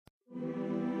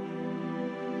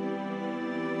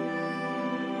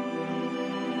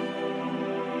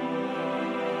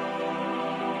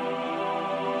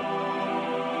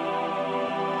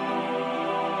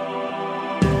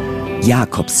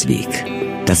Jakobsweg,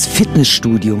 das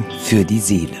Fitnessstudio für die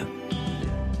Seele.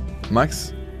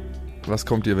 Max, was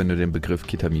kommt dir, wenn du den Begriff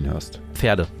Ketamin hörst?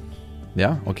 Pferde.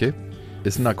 Ja, okay.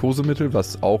 Ist ein Narkosemittel,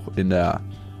 was auch in der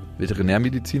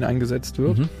Veterinärmedizin eingesetzt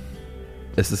wird.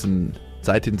 Es ist ein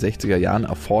seit den 60er Jahren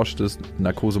erforschtes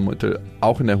Narkosemittel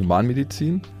auch in der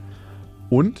Humanmedizin.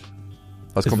 Und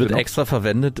was kommt es wird extra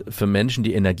verwendet für Menschen,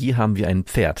 die Energie haben wie ein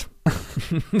Pferd.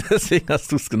 Deswegen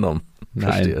hast du es genommen.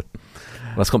 Nein. Verstehe.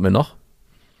 Was kommt mir noch?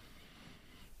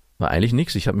 War eigentlich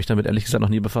nichts. Ich habe mich damit ehrlich gesagt noch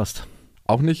nie befasst.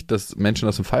 Auch nicht, dass Menschen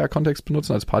das im Feierkontext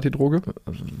benutzen als Partydroge?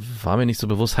 War mir nicht so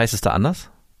bewusst. Heißt es da anders?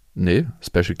 Nee,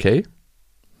 Special K.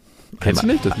 Kennst du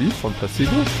nicht das Lied von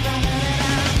Placebo?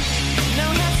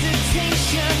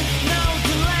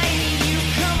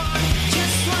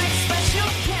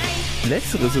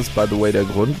 Letzteres ist, by the way, der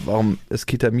Grund, warum es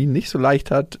Ketamin nicht so leicht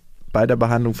hat, bei der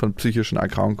Behandlung von psychischen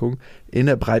Erkrankungen in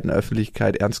der breiten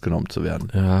Öffentlichkeit ernst genommen zu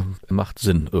werden. Ja, macht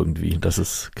Sinn irgendwie, dass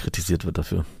es kritisiert wird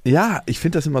dafür. Ja, ich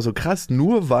finde das immer so krass.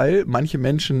 Nur weil manche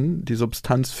Menschen die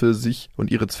Substanz für sich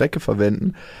und ihre Zwecke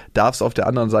verwenden, darf es auf der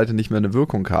anderen Seite nicht mehr eine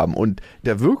Wirkung haben. Und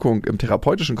der Wirkung im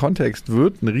therapeutischen Kontext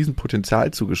wird ein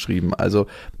Riesenpotenzial zugeschrieben. Also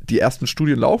die ersten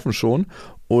Studien laufen schon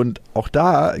und auch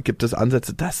da gibt es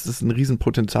Ansätze, dass es ein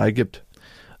Riesenpotenzial gibt.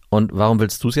 Und warum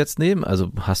willst du es jetzt nehmen?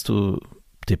 Also hast du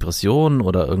Depressionen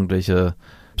oder irgendwelche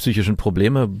psychischen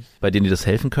Probleme, bei denen dir das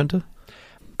helfen könnte?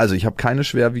 Also ich habe keine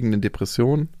schwerwiegenden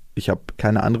Depressionen, ich habe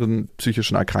keine anderen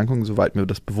psychischen Erkrankungen, soweit mir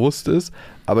das bewusst ist,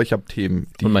 aber ich habe Themen,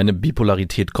 und meine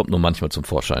Bipolarität kommt nur manchmal zum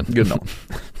Vorschein. Genau.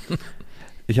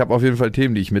 Ich habe auf jeden Fall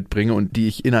Themen, die ich mitbringe und die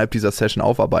ich innerhalb dieser Session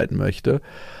aufarbeiten möchte.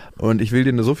 Und ich will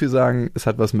dir nur so viel sagen, es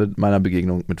hat was mit meiner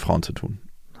Begegnung mit Frauen zu tun.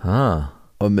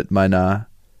 Und mit meiner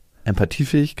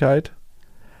Empathiefähigkeit.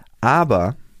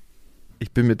 Aber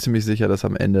ich bin mir ziemlich sicher, dass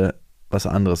am Ende was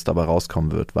anderes dabei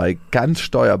rauskommen wird, weil ganz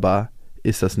steuerbar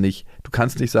ist das nicht. Du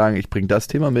kannst nicht sagen, ich bringe das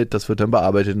Thema mit, das wird dann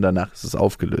bearbeitet und danach ist es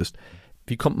aufgelöst.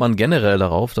 Wie kommt man generell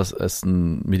darauf, dass es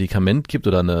ein Medikament gibt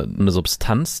oder eine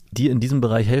Substanz, die in diesem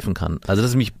Bereich helfen kann? Also das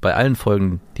ist nämlich bei allen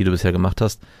Folgen, die du bisher gemacht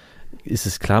hast, ist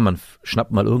es klar, man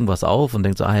schnappt mal irgendwas auf und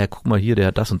denkt so, ja, guck mal hier, der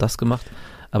hat das und das gemacht.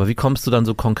 Aber wie kommst du dann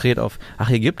so konkret auf,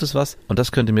 hier gibt es was und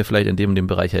das könnte mir vielleicht in dem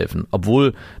Bereich helfen,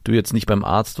 obwohl du jetzt nicht beim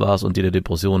Arzt warst und dir eine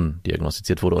Depression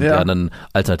diagnostiziert wurde und der einen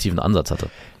alternativen Ansatz hatte?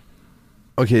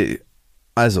 Okay,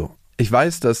 also ich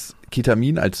weiß, dass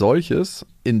Ketamin als solches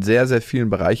in sehr, sehr vielen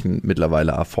Bereichen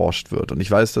mittlerweile erforscht wird und ich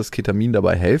weiß, dass Ketamin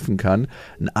dabei helfen kann,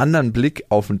 einen anderen Blick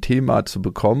auf ein Thema zu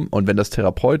bekommen und wenn das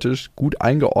therapeutisch gut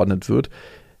eingeordnet wird,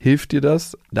 hilft dir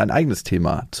das, dein eigenes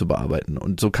Thema zu bearbeiten.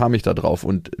 Und so kam ich da drauf.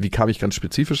 Und wie kam ich ganz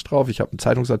spezifisch drauf? Ich habe einen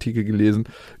Zeitungsartikel gelesen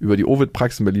über die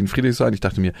Ovid-Praxis in Berlin-Friedrichshain. Ich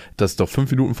dachte mir, das ist doch 5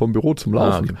 Minuten vom Büro zum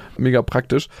Laufen. Okay. Mega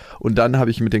praktisch. Und dann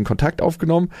habe ich mit denen Kontakt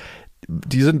aufgenommen.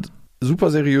 Die sind super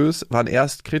seriös, waren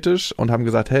erst kritisch und haben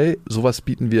gesagt, hey, sowas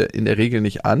bieten wir in der Regel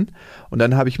nicht an. Und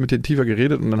dann habe ich mit denen tiefer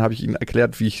geredet und dann habe ich ihnen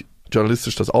erklärt, wie ich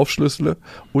journalistisch das aufschlüssele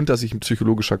und dass ich ein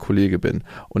psychologischer Kollege bin.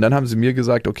 Und dann haben sie mir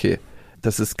gesagt, okay,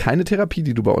 das ist keine Therapie,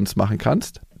 die du bei uns machen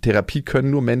kannst. Therapie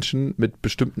können nur Menschen mit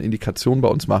bestimmten Indikationen bei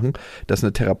uns machen. Das ist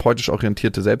eine therapeutisch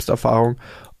orientierte Selbsterfahrung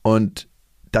und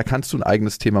da kannst du ein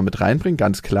eigenes Thema mit reinbringen,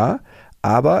 ganz klar.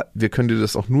 Aber wir können dir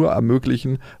das auch nur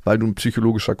ermöglichen, weil du ein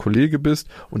psychologischer Kollege bist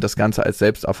und das Ganze als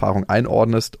Selbsterfahrung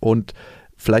einordnest und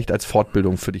vielleicht als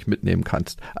Fortbildung für dich mitnehmen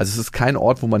kannst. Also es ist kein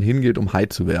Ort, wo man hingeht, um high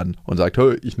zu werden und sagt,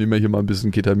 hey, ich nehme hier mal ein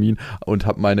bisschen Ketamin und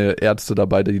habe meine Ärzte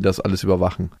dabei, die das alles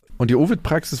überwachen. Und die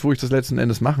Ovid-Praxis, wo ich das letzten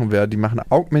Endes machen werde, die machen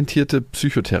augmentierte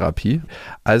Psychotherapie.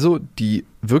 Also die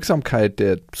Wirksamkeit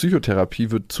der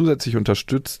Psychotherapie wird zusätzlich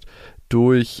unterstützt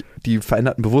durch die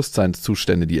veränderten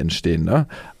Bewusstseinszustände, die entstehen. Ne?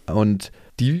 Und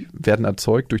die werden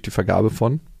erzeugt durch die Vergabe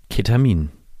von Ketamin.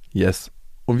 Yes.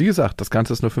 Und wie gesagt, das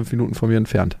Ganze ist nur 5 Minuten von mir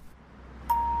entfernt.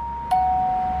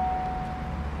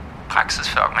 Praxis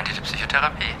für augmentierte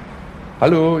Psychotherapie.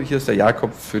 Hallo, hier ist der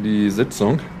Jakob für die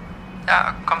Sitzung.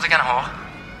 Ja, kommen Sie gerne hoch.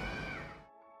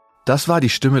 Das war die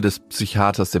Stimme des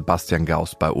Psychiaters Sebastian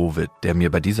Gauss bei Ovid, der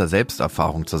mir bei dieser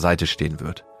Selbsterfahrung zur Seite stehen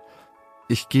wird.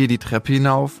 Ich gehe die Treppe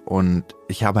hinauf und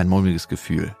ich habe ein mulmiges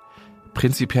Gefühl.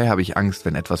 Prinzipiell habe ich Angst,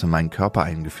 wenn etwas in meinen Körper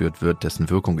eingeführt wird,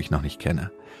 dessen Wirkung ich noch nicht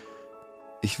kenne.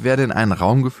 Ich werde in einen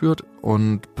Raum geführt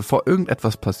und bevor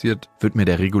irgendetwas passiert, wird mir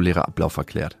der reguläre Ablauf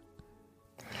erklärt.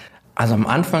 Also am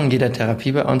Anfang jeder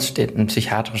Therapie bei uns steht ein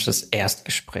psychiatrisches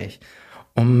Erstgespräch,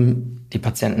 um die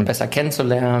Patienten besser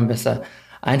kennenzulernen, besser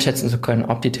einschätzen zu können,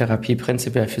 ob die Therapie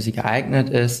prinzipiell für sie geeignet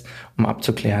ist, um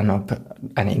abzuklären, ob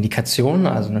eine Indikation,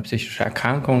 also eine psychische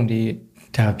Erkrankung, die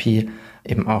Therapie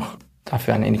eben auch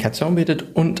dafür eine Indikation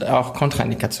bietet und auch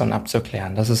Kontraindikationen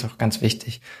abzuklären. Das ist auch ganz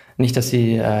wichtig. Nicht, dass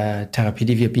die Therapie,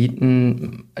 die wir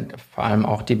bieten, vor allem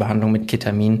auch die Behandlung mit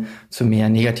Ketamin, zu mehr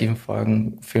negativen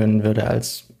Folgen führen würde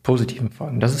als positiven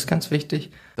Folgen. Das ist ganz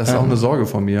wichtig. Das ist auch eine Sorge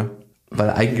von mir,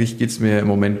 weil eigentlich geht's mir im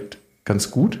Moment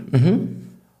ganz gut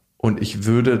und ich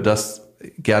würde das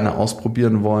gerne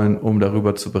ausprobieren wollen, um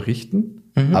darüber zu berichten.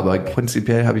 Aber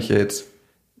prinzipiell habe ich ja jetzt,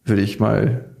 würde ich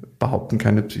mal behaupten,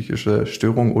 keine psychische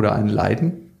Störung oder ein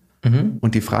Leiden.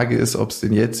 Und die Frage ist, ob es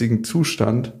den jetzigen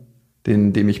Zustand,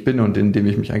 in dem ich bin und in dem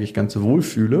ich mich eigentlich ganz wohl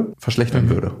fühle, verschlechtern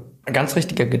würde. Ein ganz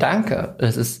richtiger Gedanke.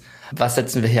 Das ist, was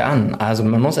setzen wir hier an? Also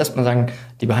man muss erstmal sagen,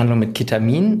 die Behandlung mit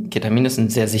Ketamin. Ketamin ist ein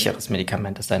sehr sicheres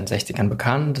Medikament. Das ist seit den 60ern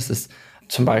bekannt. Das ist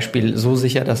zum Beispiel so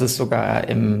sicher, dass es sogar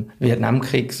im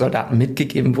Vietnamkrieg Soldaten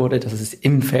mitgegeben wurde, dass es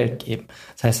im Feld geben.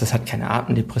 Das heißt, es hat keine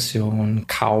Atemdepression,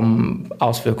 kaum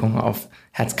Auswirkungen auf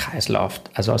Herz-Kreislauf.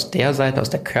 Also aus der Seite, aus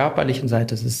der körperlichen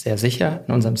Seite ist es sehr sicher.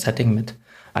 In unserem Setting mit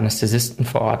Anästhesisten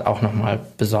vor Ort auch nochmal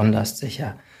besonders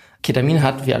sicher. Ketamin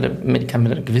hat, wie alle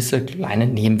Medikamente, gewisse kleine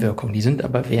Nebenwirkungen. Die sind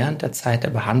aber während der Zeit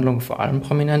der Behandlung vor allem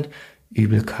prominent.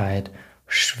 Übelkeit,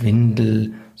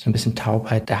 Schwindel, so ein bisschen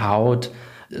Taubheit der Haut,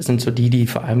 sind so die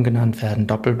vor allem genannt werden.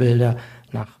 Doppelbilder.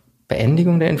 Nach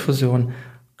Beendigung der Infusion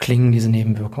klingen diese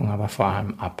Nebenwirkungen aber vor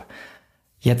allem ab.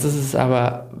 Jetzt ist es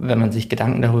aber, wenn man sich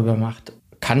Gedanken darüber macht,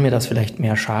 kann mir das vielleicht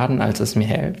mehr schaden, als es mir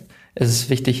hilft. Es ist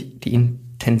wichtig, die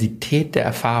Intensität der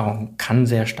Erfahrung kann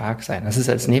sehr stark sein. Das ist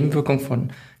als Nebenwirkung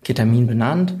von Ketamin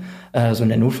benannt. So in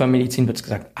der Notfallmedizin wird es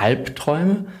gesagt,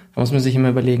 Albträume. Da muss man sich immer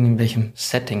überlegen, in welchem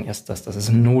Setting ist das. Das ist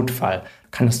ein Notfall.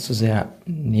 Kann es zu sehr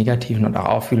negativen und auch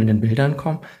aufwühlenden Bildern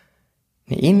kommen?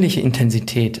 Eine ähnliche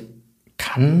Intensität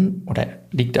kann oder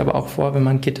liegt aber auch vor, wenn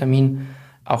man Ketamin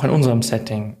auch in unserem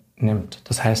Setting nimmt.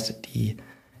 Das heißt, die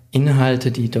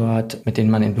Inhalte, die dort, mit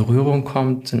denen man in Berührung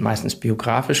kommt, sind meistens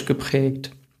biografisch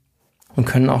geprägt und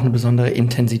können auch eine besondere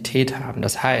Intensität haben.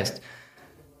 Das heißt,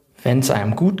 wenn es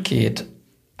einem gut geht,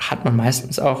 hat man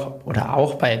meistens auch, oder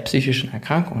auch bei psychischen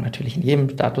Erkrankungen, natürlich in jedem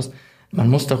Status, man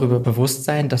muss darüber bewusst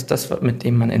sein, dass das, mit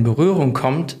dem man in Berührung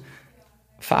kommt,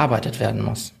 verarbeitet werden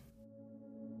muss.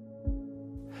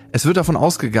 Es wird davon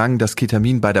ausgegangen, dass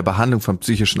Ketamin bei der Behandlung von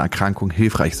psychischen Erkrankungen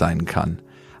hilfreich sein kann.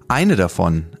 Eine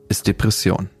davon ist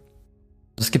Depression.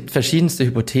 Es gibt verschiedenste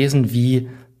Hypothesen, wie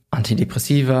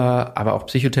Antidepressiva, aber auch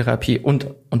Psychotherapie und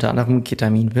unter anderem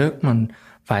Ketamin wirkt. Man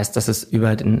weiß, dass es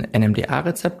über den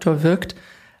NMDA-Rezeptor wirkt.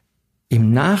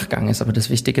 Im Nachgang ist aber das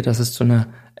Wichtige, dass es zu einer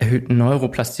erhöhten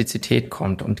Neuroplastizität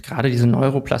kommt. Und gerade diese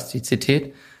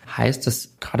Neuroplastizität heißt,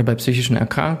 dass gerade bei psychischen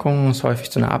Erkrankungen es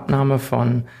häufig zu einer Abnahme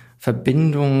von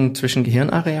Verbindungen zwischen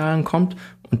Gehirnarealen kommt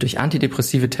und durch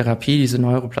antidepressive Therapie diese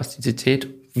Neuroplastizität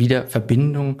wieder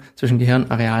Verbindung zwischen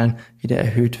Gehirnarealen wieder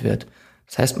erhöht wird.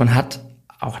 Das heißt, man hat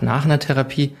auch nach einer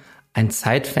Therapie ein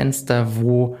Zeitfenster,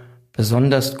 wo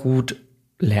besonders gut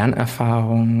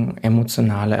Lernerfahrungen,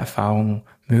 emotionale Erfahrungen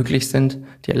möglich sind,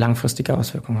 die langfristige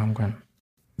Auswirkungen haben können.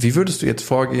 Wie würdest du jetzt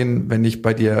vorgehen, wenn ich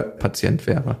bei dir Patient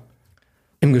wäre?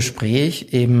 Im Gespräch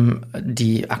eben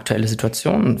die aktuelle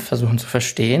Situation versuchen zu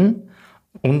verstehen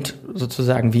und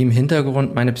sozusagen wie im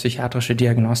Hintergrund meine psychiatrische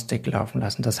Diagnostik laufen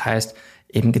lassen. Das heißt,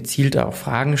 eben gezielt auch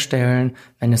Fragen stellen,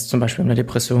 wenn es zum Beispiel um eine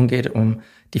Depression geht, um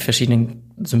die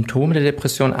verschiedenen Symptome der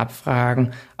Depression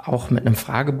abfragen, auch mit einem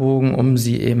Fragebogen, um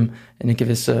sie eben in eine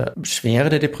gewisse Schwere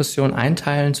der Depression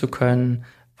einteilen zu können.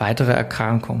 Weitere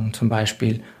Erkrankungen, zum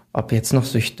Beispiel, ob jetzt noch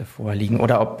Süchte vorliegen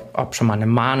oder ob schon mal eine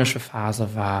manische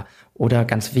Phase war oder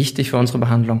ganz wichtig für unsere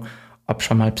Behandlung, ob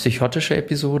schon mal psychotische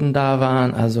Episoden da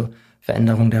waren, also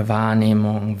Veränderung der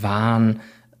Wahrnehmung, Wahn,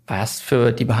 was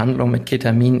für die Behandlung mit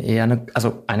Ketamin eher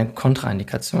eine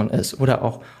Kontraindikation ist oder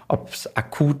auch, ob es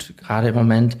akut gerade im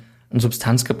Moment einen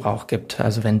Substanzgebrauch gibt.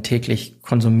 Also wenn täglich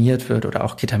konsumiert wird oder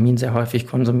auch Ketamin sehr häufig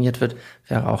konsumiert wird,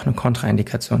 wäre auch eine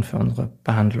Kontraindikation für unsere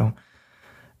Behandlung.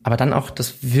 Aber dann auch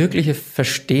das wirkliche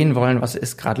Verstehen wollen, was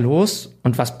ist gerade los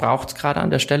und was braucht es gerade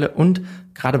an der Stelle und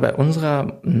gerade bei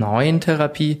unserer neuen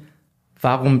Therapie,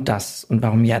 warum das und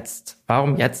warum jetzt?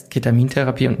 Warum jetzt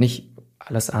Ketamintherapie und nicht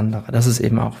alles andere? Das ist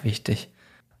eben auch wichtig.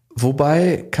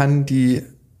 Wobei kann die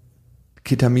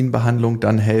Ketaminbehandlung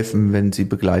dann helfen, wenn sie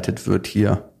begleitet wird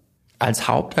hier? Als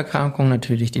Haupterkrankung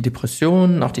natürlich die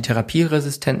Depressionen, auch die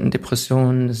therapieresistenten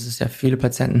Depressionen. Das ist ja, viele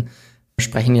Patienten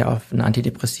sprechen ja auf ein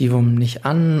Antidepressivum nicht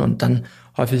an und dann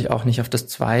häufig auch nicht auf das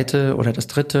zweite oder das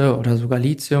dritte oder sogar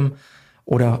Lithium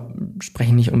oder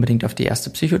sprechen nicht unbedingt auf die erste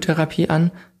Psychotherapie an.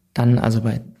 Dann also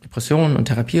bei Depressionen und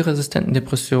therapieresistenten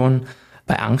Depressionen,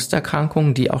 bei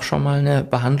Angsterkrankungen, die auch schon mal eine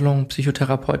Behandlung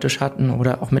psychotherapeutisch hatten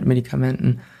oder auch mit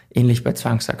Medikamenten, ähnlich bei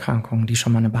Zwangserkrankungen, die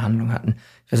schon mal eine Behandlung hatten.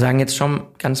 Wir sagen jetzt schon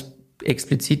ganz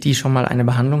explizit, die schon mal eine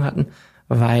Behandlung hatten,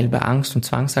 weil bei Angst- und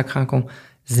Zwangserkrankung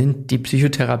sind die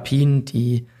Psychotherapien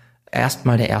die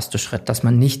erstmal der erste Schritt, dass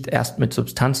man nicht erst mit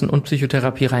Substanzen und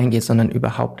Psychotherapie reingeht, sondern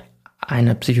überhaupt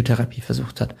eine Psychotherapie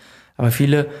versucht hat. Aber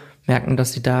viele merken,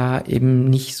 dass sie da eben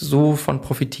nicht so von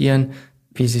profitieren,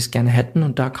 wie sie es gerne hätten,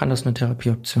 und da kann das eine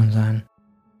Therapieoption sein.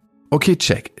 Okay,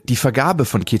 check. Die Vergabe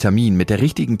von Ketamin mit der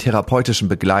richtigen therapeutischen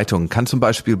Begleitung kann zum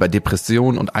Beispiel bei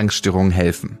Depressionen und Angststörungen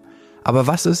helfen. Aber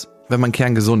was ist, wenn man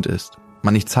kerngesund ist,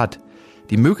 man nichts hat?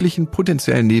 Die möglichen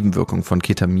potenziellen Nebenwirkungen von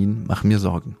Ketamin machen mir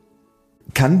Sorgen.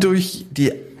 Kann durch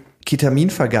die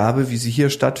Ketaminvergabe, wie sie hier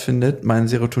stattfindet, mein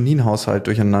Serotoninhaushalt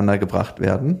durcheinander gebracht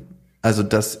werden? Also,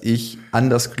 dass ich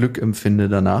anders Glück empfinde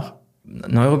danach?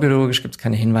 Neurobiologisch gibt es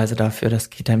keine Hinweise dafür, dass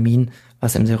Ketamin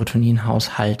was im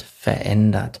Serotoninhaushalt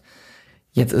verändert.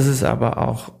 Jetzt ist es aber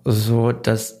auch so,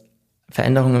 dass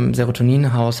Veränderungen im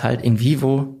Serotoninhaushalt in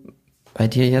vivo bei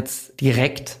dir jetzt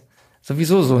direkt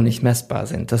sowieso so nicht messbar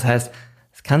sind. Das heißt,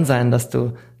 es kann sein, dass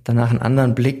du danach einen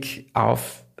anderen Blick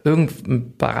auf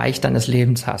irgendeinen Bereich deines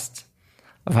Lebens hast,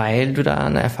 weil du da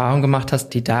eine Erfahrung gemacht hast,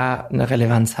 die da eine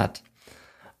Relevanz hat.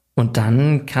 Und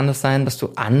dann kann es sein, dass du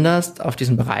anders auf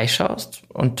diesen Bereich schaust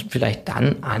und vielleicht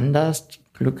dann anders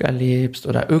Glück erlebst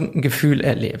oder irgendein Gefühl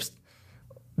erlebst.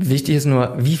 Wichtig ist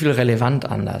nur, wie viel relevant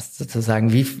anders,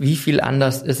 sozusagen. Wie viel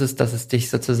anders ist es, dass es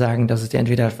dich sozusagen, dass es dir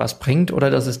entweder was bringt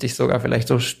oder dass es dich sogar vielleicht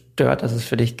so stört, dass es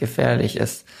für dich gefährlich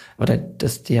ist oder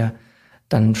dass dir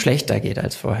dann schlechter geht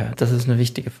als vorher. Das ist eine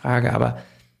wichtige Frage, aber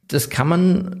das kann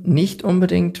man nicht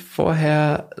unbedingt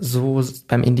vorher so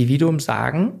beim Individuum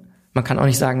sagen. Man kann auch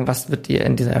nicht sagen, was wird ihr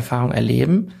in dieser Erfahrung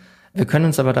erleben. Wir können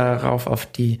uns aber darauf auf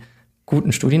die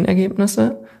guten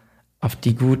Studienergebnisse, auf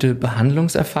die gute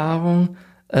Behandlungserfahrung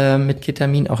mit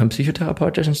Ketamin, auch im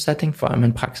psychotherapeutischen Setting, vor allem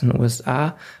in Praxen in den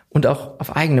USA, und auch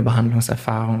auf eigene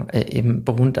Behandlungserfahrung eben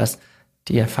beruht, dass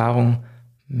die Erfahrung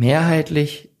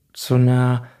mehrheitlich zu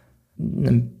einem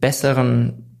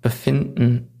besseren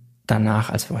Befinden danach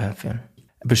als vorher führen.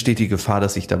 Besteht die Gefahr,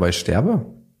 dass ich dabei sterbe?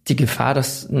 Die Gefahr,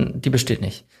 die besteht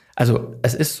nicht. Also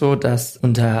es ist so, dass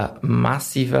unter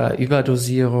massiver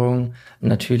Überdosierung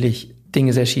natürlich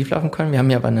Dinge sehr schief laufen können. Wir haben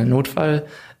ja aber eine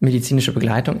notfallmedizinische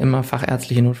Begleitung, immer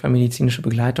fachärztliche notfallmedizinische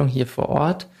Begleitung hier vor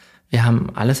Ort. Wir haben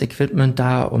alles Equipment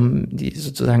da, um die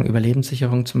sozusagen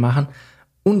Überlebenssicherung zu machen.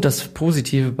 Und das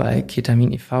Positive bei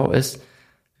Ketamin IV ist,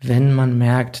 wenn man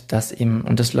merkt, dass eben,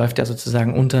 und das läuft ja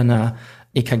sozusagen unter einer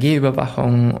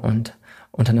EKG-Überwachung und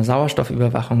unter einer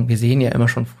Sauerstoffüberwachung, wir sehen ja immer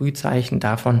schon Frühzeichen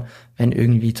davon, wenn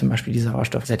irgendwie zum Beispiel die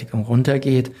Sauerstoffsättigung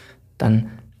runtergeht, dann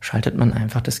schaltet man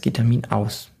einfach das Ketamin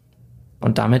aus.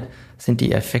 Und damit sind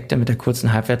die Effekte mit der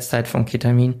kurzen Halbwertszeit von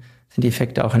Ketamin, sind die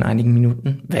Effekte auch in einigen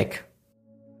Minuten weg.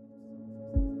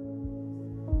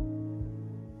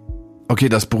 Okay,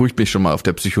 das beruhigt mich schon mal auf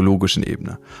der psychologischen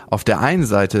Ebene. Auf der einen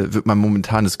Seite wird mein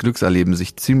momentanes Glückserleben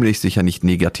sich ziemlich sicher nicht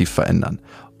negativ verändern.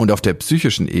 Und auf der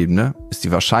psychischen Ebene ist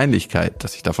die Wahrscheinlichkeit,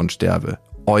 dass ich davon sterbe,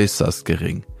 äußerst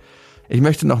gering. Ich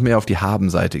möchte noch mehr auf die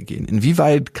Habenseite gehen.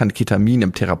 Inwieweit kann Ketamin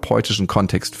im therapeutischen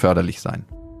Kontext förderlich sein?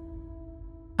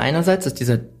 Einerseits ist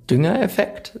dieser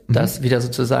Düngereffekt, dass wieder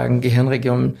sozusagen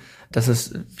Gehirnregionen, dass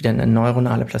es wieder eine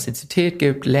neuronale Plastizität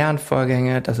gibt,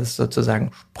 Lernvorgänge, dass es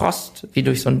sozusagen sprost wie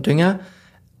durch so einen Dünger.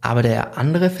 Aber der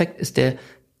andere Effekt ist der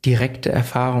direkte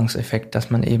Erfahrungseffekt,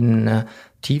 dass man eben eine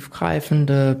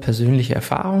tiefgreifende persönliche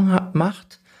Erfahrung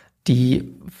macht,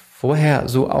 die vorher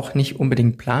so auch nicht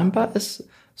unbedingt planbar ist,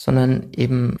 sondern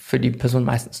eben für die Person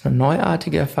meistens eine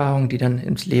neuartige Erfahrung, die dann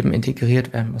ins Leben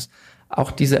integriert werden muss.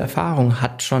 Auch diese Erfahrung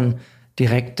hat schon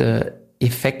direkte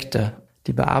Effekte.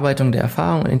 Die Bearbeitung der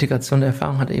Erfahrung und Integration der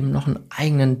Erfahrung hat eben noch einen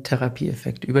eigenen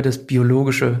Therapieeffekt über das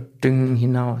biologische Düngen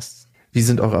hinaus. Wie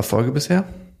sind eure Erfolge bisher?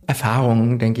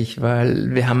 Erfahrungen, denke ich,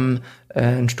 weil wir haben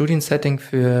ein Studiensetting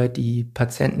für die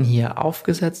Patienten hier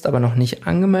aufgesetzt, aber noch nicht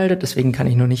angemeldet. Deswegen kann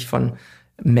ich noch nicht von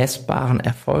messbaren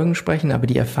Erfolgen sprechen. Aber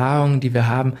die Erfahrungen, die wir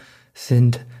haben,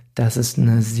 sind, dass es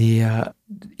eine sehr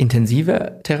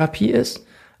intensive Therapie ist.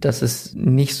 Dass es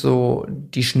nicht so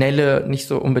die schnelle, nicht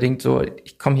so unbedingt so,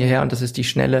 ich komme hierher und das ist die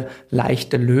schnelle,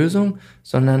 leichte Lösung,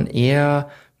 sondern eher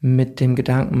mit dem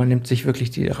Gedanken, man nimmt sich wirklich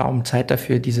die Raumzeit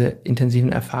dafür, diese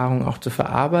intensiven Erfahrungen auch zu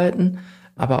verarbeiten,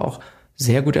 aber auch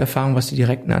sehr gute Erfahrungen, was die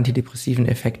direkten antidepressiven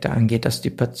Effekte angeht, dass die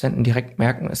Patienten direkt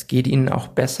merken, es geht ihnen auch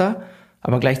besser,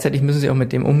 aber gleichzeitig müssen sie auch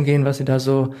mit dem umgehen, was sie da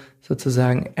so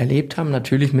sozusagen erlebt haben,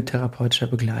 natürlich mit therapeutischer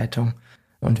Begleitung.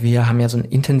 Und wir haben ja so ein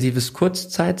intensives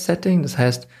Kurzzeitsetting. Das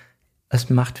heißt,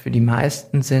 es macht für die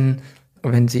meisten Sinn,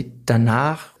 wenn sie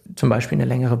danach zum Beispiel in eine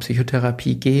längere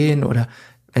Psychotherapie gehen oder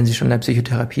wenn sie schon in der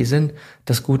Psychotherapie sind,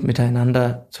 das gut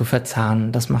miteinander zu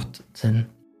verzahnen. Das macht Sinn.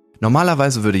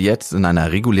 Normalerweise würde jetzt in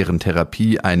einer regulären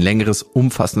Therapie ein längeres,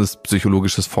 umfassendes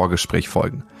psychologisches Vorgespräch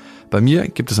folgen. Bei mir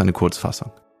gibt es eine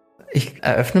Kurzfassung. Ich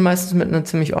eröffne meistens mit einer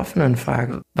ziemlich offenen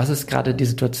Frage. Was ist gerade die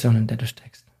Situation, in der du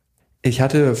steckst? Ich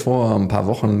hatte vor ein paar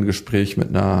Wochen ein Gespräch mit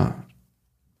einer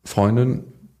Freundin,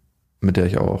 mit der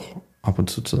ich auch ab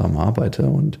und zu zusammen arbeite,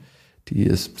 und die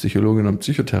ist Psychologin und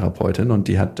Psychotherapeutin, und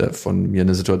die hat von mir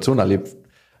eine Situation erlebt,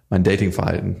 mein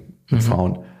Datingverhalten mit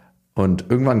Frauen. Und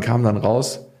irgendwann kam dann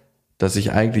raus, dass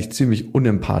ich eigentlich ziemlich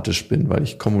unempathisch bin, weil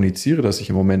ich kommuniziere, dass ich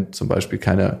im Moment zum Beispiel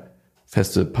keine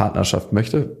feste Partnerschaft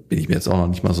möchte, bin ich mir jetzt auch noch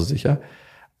nicht mal so sicher.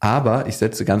 Aber ich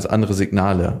setze ganz andere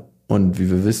Signale. Und wie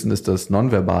wir wissen, ist das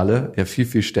Nonverbale ja viel,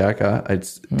 viel stärker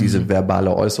als diese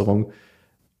verbale Äußerung,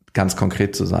 ganz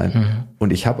konkret zu sein.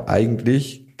 Und ich habe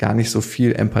eigentlich gar nicht so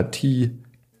viel Empathie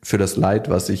für das Leid,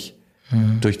 was ich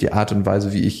durch die Art und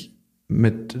Weise, wie ich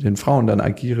mit den Frauen dann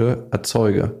agiere,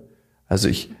 erzeuge. Also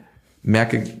ich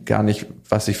merke gar nicht,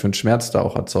 was ich für einen Schmerz da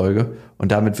auch erzeuge.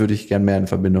 Und damit würde ich gern mehr in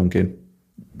Verbindung gehen.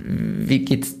 Wie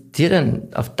geht's dir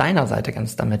denn auf deiner Seite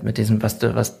ganz damit, mit diesem, was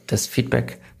das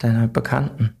Feedback deiner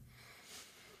Bekannten?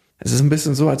 Es ist ein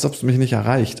bisschen so, als ob es mich nicht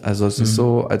erreicht. Also es ist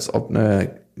so, als ob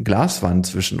eine Glaswand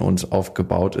zwischen uns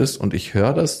aufgebaut ist, und ich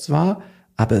höre das zwar,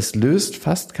 aber es löst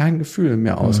fast kein Gefühl in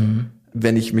mir aus.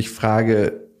 Wenn ich mich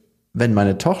frage, wenn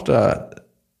meine Tochter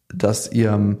das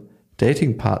ihrem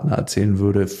Datingpartner erzählen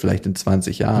würde, vielleicht in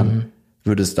 20 Jahren,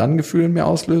 würde es dann Gefühle in mir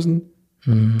auslösen?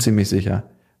 Ziemlich sicher.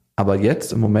 Aber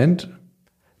jetzt im Moment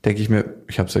denke ich mir,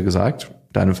 ich habe es ja gesagt,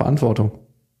 deine Verantwortung.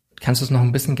 Kannst du es noch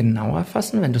ein bisschen genauer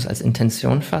fassen, wenn du es als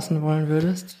Intention fassen wollen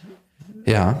würdest?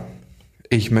 Ja,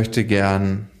 ich möchte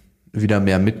gern wieder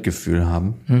mehr Mitgefühl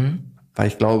haben, weil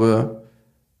ich glaube,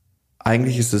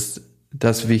 eigentlich ist es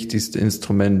das wichtigste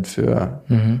Instrument für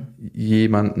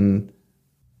jemanden,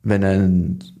 wenn er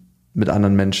mit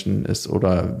anderen Menschen ist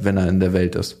oder wenn er in der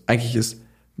Welt ist. Eigentlich ist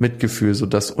Mitgefühl so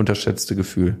das unterschätzte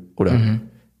Gefühl oder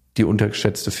die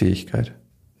unterschätzte Fähigkeit.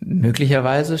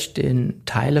 Möglicherweise stehen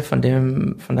Teile von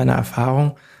deiner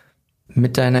Erfahrung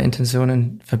mit deiner Intention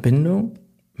in Verbindung,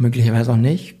 möglicherweise auch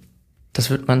nicht. Das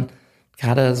wird man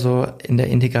gerade so in der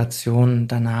Integration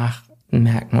danach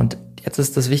merken. Und jetzt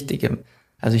ist das Wichtige.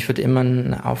 Also ich würde immer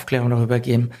eine Aufklärung darüber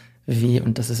geben, wie,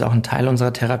 und das ist auch ein Teil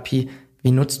unserer Therapie,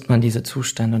 wie nutzt man diese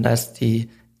Zustände? Und da ist die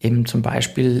eben zum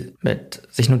Beispiel mit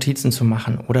sich Notizen zu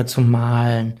machen oder zu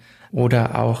malen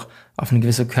oder auch auf eine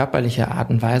gewisse körperliche Art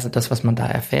und Weise das, was man da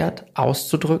erfährt,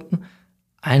 auszudrücken.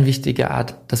 Eine wichtige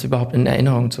Art, das überhaupt in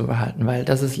Erinnerung zu behalten, weil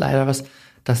das ist leider was,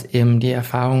 dass eben die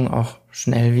Erfahrungen auch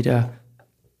schnell wieder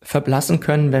verblassen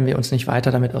können, wenn wir uns nicht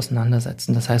weiter damit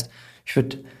auseinandersetzen. Das heißt, ich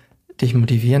würde dich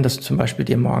motivieren, dass du zum Beispiel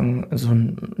dir morgen so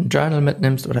ein Journal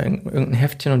mitnimmst oder irgendein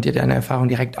Heftchen und dir deine Erfahrung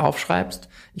direkt aufschreibst.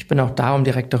 Ich bin auch da, um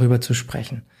direkt darüber zu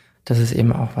sprechen. Das ist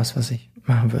eben auch was ich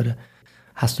machen würde.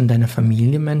 Hast du in deiner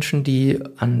Familie Menschen, die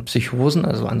an Psychosen,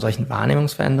 also an solchen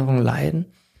Wahrnehmungsveränderungen leiden?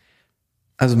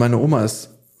 Also meine Oma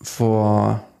ist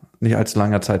vor nicht allzu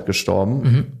langer Zeit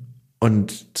gestorben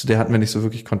und zu der hatten wir nicht so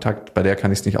wirklich Kontakt. Bei der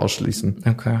kann ich es nicht ausschließen.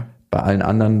 Okay. Bei allen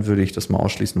anderen würde ich das mal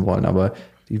ausschließen wollen, aber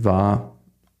die war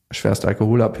schwerst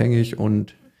alkoholabhängig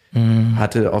und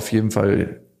hatte auf jeden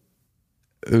Fall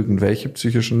irgendwelche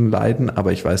psychischen Leiden,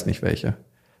 aber ich weiß nicht welche.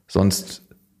 Sonst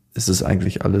ist es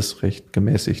eigentlich alles recht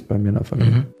gemäßigt bei mir in der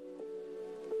Familie.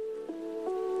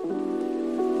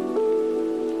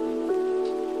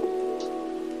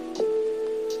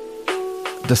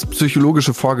 Das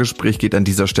psychologische Vorgespräch geht an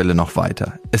dieser Stelle noch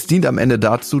weiter. Es dient am Ende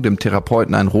dazu, dem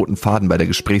Therapeuten einen roten Faden bei der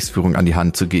Gesprächsführung an die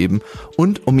Hand zu geben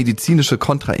und um medizinische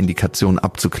Kontraindikationen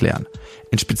abzuklären.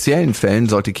 In speziellen Fällen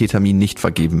sollte Ketamin nicht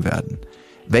vergeben werden.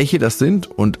 Welche das sind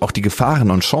und auch die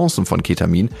Gefahren und Chancen von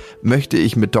Ketamin möchte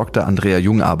ich mit Dr. Andrea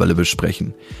Jungaberle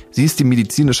besprechen. Sie ist die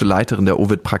medizinische Leiterin der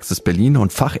Ovid-Praxis Berlin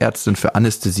und Fachärztin für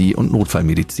Anästhesie und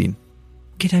Notfallmedizin.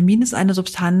 Ketamin ist eine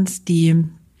Substanz, die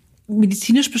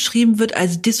medizinisch beschrieben wird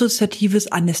als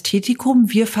dissoziatives Anästhetikum.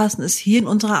 Wir fassen es hier in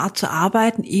unserer Art zu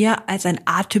arbeiten eher als ein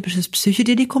atypisches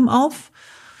Psychedelikum auf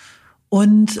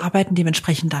und arbeiten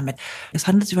dementsprechend damit. Es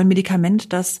handelt sich über ein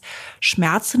Medikament, das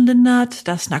Schmerzen lindert,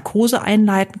 das Narkose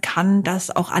einleiten kann,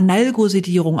 das auch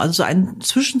Analgosedierung, also so einen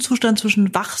Zwischenzustand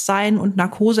zwischen Wachsein und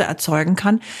Narkose erzeugen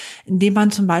kann, indem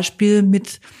man zum Beispiel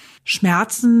mit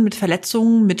Schmerzen, mit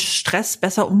Verletzungen, mit Stress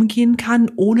besser umgehen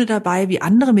kann, ohne dabei wie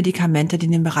andere Medikamente, die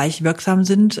in dem Bereich wirksam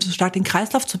sind, so stark den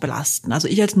Kreislauf zu belasten. Also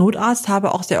ich als Notarzt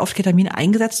habe auch sehr oft Ketamin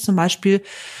eingesetzt, zum Beispiel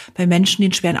bei Menschen, die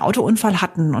einen schweren Autounfall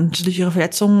hatten und durch ihre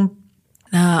Verletzungen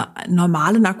eine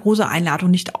normale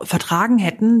Narkoseeinladung nicht vertragen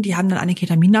hätten. Die haben dann eine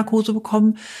Ketaminnarkose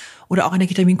bekommen oder auch eine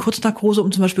Ketamin-Kurznarkose,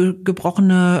 um zum Beispiel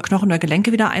gebrochene Knochen oder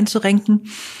Gelenke wieder einzurenken.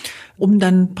 um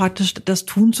dann praktisch das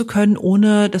tun zu können,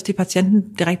 ohne dass die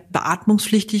Patienten direkt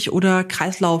beatmungspflichtig oder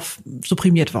Kreislauf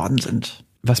supprimiert worden sind.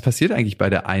 Was passiert eigentlich bei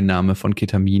der Einnahme von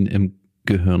Ketamin im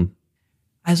Gehirn?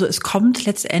 Also es kommt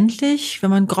letztendlich, wenn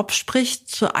man grob spricht,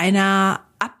 zu einer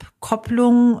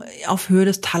Abkopplung auf Höhe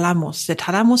des Thalamus. Der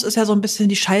Thalamus ist ja so ein bisschen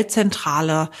die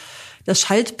Schaltzentrale, das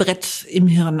Schaltbrett im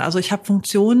Hirn. Also ich habe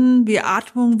Funktionen wie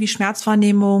Atmung, wie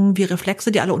Schmerzwahrnehmung, wie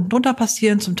Reflexe, die alle unten drunter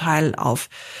passieren, zum Teil auf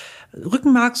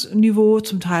Rückenmarksniveau,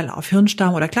 zum Teil auf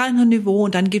Hirnstamm- oder Kleinhirnniveau.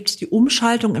 Und dann gibt es die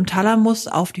Umschaltung im Thalamus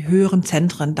auf die höheren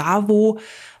Zentren, da wo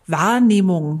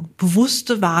Wahrnehmung,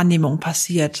 bewusste Wahrnehmung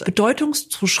passiert,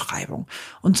 Bedeutungszuschreibung.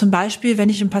 Und zum Beispiel, wenn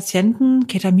ich einem Patienten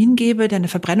Ketamin gebe, der eine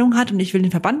Verbrennung hat und ich will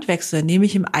den Verband wechseln, nehme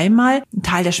ich ihm einmal einen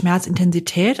Teil der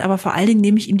Schmerzintensität, aber vor allen Dingen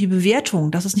nehme ich ihm die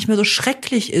Bewertung, dass es nicht mehr so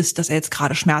schrecklich ist, dass er jetzt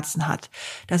gerade Schmerzen hat.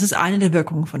 Das ist eine der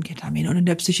Wirkungen von Ketamin. Und in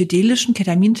der psychedelischen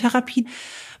Ketamintherapie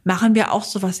machen wir auch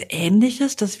sowas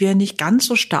Ähnliches, dass wir nicht ganz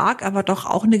so stark, aber doch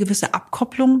auch eine gewisse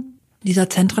Abkopplung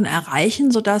dieser Zentren erreichen,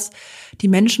 sodass die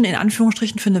Menschen in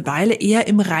Anführungsstrichen für eine Weile eher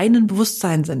im reinen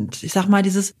Bewusstsein sind. Ich sag mal,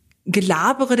 dieses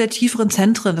Gelabere der tieferen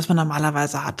Zentren, das man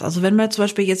normalerweise hat. Also wenn wir zum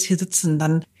Beispiel jetzt hier sitzen,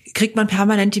 dann kriegt man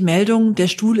permanent die Meldung, der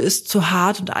Stuhl ist zu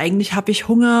hart und eigentlich habe ich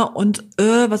Hunger und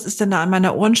was ist denn da an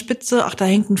meiner Ohrenspitze? Ach, da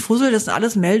hängt ein Fussel. Das sind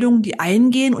alles Meldungen, die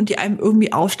eingehen und die einem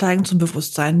irgendwie aufsteigen zum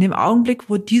Bewusstsein. In dem Augenblick,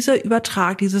 wo dieser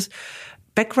Übertrag, dieses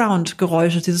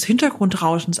Background-Geräusches, dieses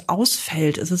Hintergrundrauschens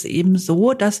ausfällt, ist es eben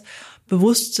so, dass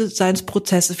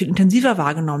Bewusstseinsprozesse viel intensiver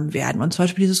wahrgenommen werden. Und zum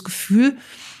Beispiel dieses Gefühl,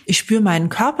 ich spüre meinen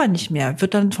Körper nicht mehr,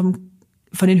 wird dann von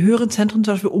den höheren Zentren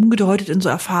zum Beispiel umgedeutet in so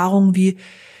Erfahrungen wie,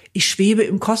 ich schwebe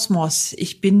im Kosmos,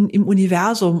 ich bin im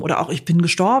Universum oder auch ich bin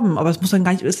gestorben. Aber es muss dann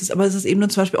gar nicht, es ist eben dann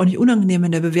zum Beispiel auch nicht unangenehm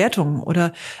in der Bewertung.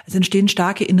 Oder es entstehen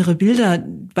starke innere Bilder,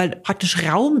 weil praktisch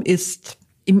Raum ist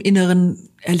im inneren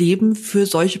Erleben für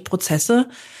solche Prozesse,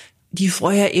 die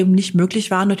vorher eben nicht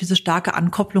möglich waren durch diese starke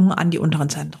Ankopplung an die unteren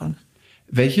Zentren.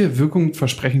 Welche Wirkung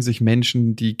versprechen sich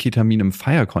Menschen, die Ketamin im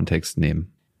Fire-Kontext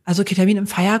nehmen? Also Ketamin im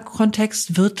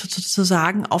Fire-Kontext wird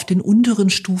sozusagen auf den unteren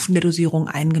Stufen der Dosierung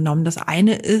eingenommen. Das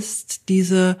eine ist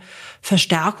diese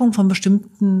Verstärkung von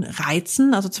bestimmten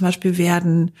Reizen. Also zum Beispiel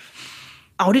werden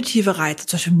auditive Reize,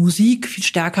 zum Beispiel Musik, viel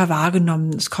stärker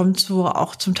wahrgenommen. Es kommt so,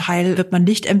 auch zum Teil wird man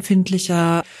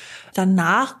lichtempfindlicher.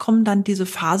 Danach kommt dann diese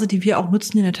Phase, die wir auch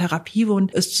nutzen in der Therapie, wo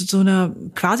es zu so einer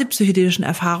quasi psychedelischen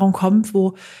Erfahrung kommt,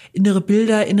 wo innere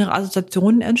Bilder, innere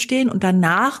Assoziationen entstehen. Und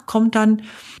danach kommt dann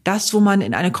das, wo man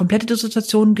in eine komplette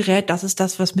Dissoziation gerät. Das ist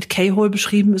das, was mit K-Hole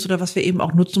beschrieben ist oder was wir eben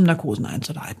auch nutzen, um Narkosen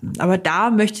einzuleiten. Aber da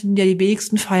möchten ja die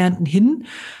wenigsten Feiernden hin,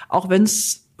 auch wenn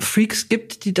es Freaks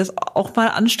gibt, die das auch mal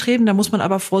anstreben. Da muss man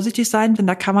aber vorsichtig sein, denn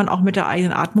da kann man auch mit der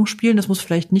eigenen Atmung spielen. Das muss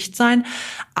vielleicht nicht sein.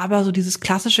 Aber so dieses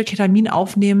klassische Ketamin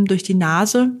aufnehmen durch die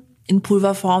Nase in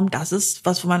Pulverform, das ist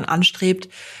was, wo man anstrebt,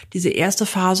 diese erste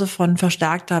Phase von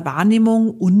verstärkter Wahrnehmung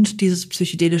und dieses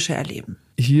psychedelische Erleben.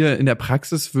 Hier in der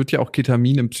Praxis wird ja auch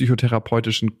Ketamin im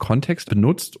psychotherapeutischen Kontext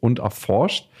benutzt und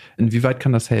erforscht. Inwieweit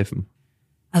kann das helfen?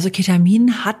 Also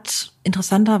Ketamin hat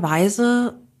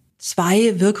interessanterweise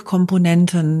 2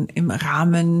 Wirkkomponenten im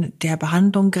Rahmen der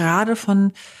Behandlung, gerade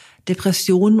von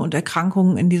Depressionen und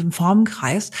Erkrankungen in diesem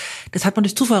Formenkreis. Das hat man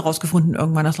durch Zufall herausgefunden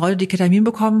irgendwann, dass Leute, die Ketamin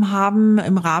bekommen haben,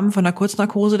 im Rahmen von einer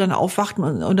Kurznarkose dann aufwachten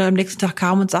und am nächsten Tag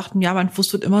kamen und sagten, ja, mein Fuß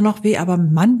tut immer noch weh, aber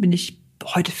Mann, bin ich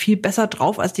heute viel besser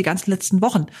drauf als die ganzen letzten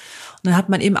Wochen. Und dann hat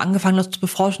man eben angefangen, das zu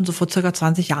beforschen. So vor circa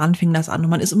 20 Jahren fing das an. Und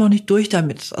man ist immer noch nicht durch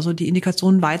damit. Also die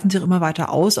Indikationen weiten sich immer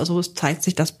weiter aus. Also es zeigt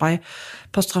sich, dass bei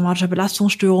posttraumatischer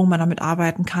Belastungsstörung man damit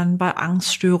arbeiten kann, bei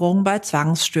Angststörungen, bei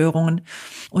Zwangsstörungen.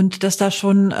 Und dass da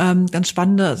schon ganz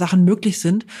spannende Sachen möglich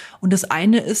sind. Und das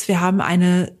eine ist, wir haben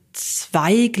eine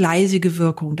zweigleisige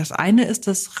Wirkung. Das eine ist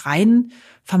das rein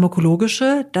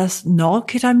pharmakologische, das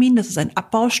Norketamin, das ist ein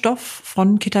Abbaustoff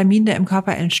von Ketamin, der im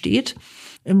Körper entsteht,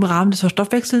 im Rahmen des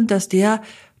Verstoffwechselns, dass der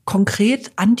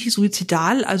konkret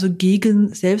antisuizidal, also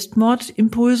gegen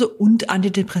Selbstmordimpulse und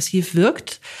antidepressiv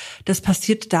wirkt. Das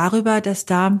passiert darüber, dass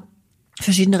da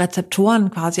verschiedene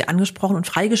Rezeptoren quasi angesprochen und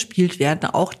freigespielt werden,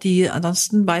 auch die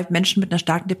ansonsten bei Menschen mit einer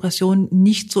starken Depression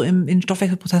nicht so in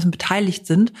Stoffwechselprozessen beteiligt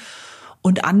sind.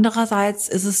 Und andererseits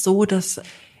ist es so, dass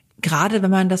gerade wenn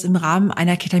man das im Rahmen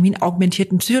einer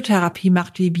ketaminaugmentierten Psychotherapie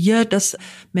macht, wie wir, dass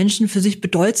Menschen für sich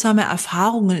bedeutsame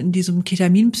Erfahrungen in diesem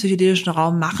ketamin-psychedelischen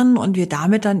Raum machen und wir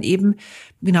damit dann eben,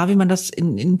 genau wie man das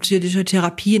in psychedelischer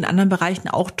Therapie in anderen Bereichen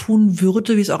auch tun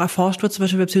würde, wie es auch erforscht wird, zum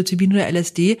Beispiel bei Psilocybin oder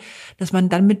LSD, dass man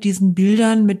dann mit diesen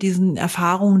Bildern, mit diesen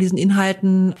Erfahrungen, diesen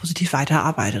Inhalten positiv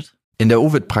weiterarbeitet. In der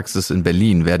Ovid-Praxis in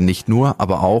Berlin werden nicht nur,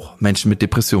 aber auch Menschen mit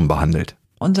Depressionen behandelt.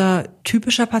 Unser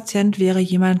typischer Patient wäre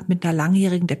jemand mit einer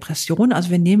langjährigen Depression.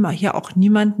 Also wir nehmen hier auch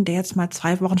niemanden, der jetzt mal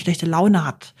 2 Wochen schlechte Laune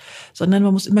hat, sondern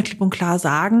man muss immer klipp und klar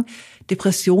sagen,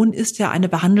 Depression ist ja eine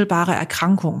behandelbare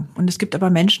Erkrankung. Und es gibt aber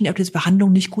Menschen, die auf diese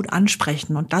Behandlung nicht gut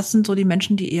ansprechen. Und das sind so die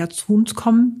Menschen, die eher zu uns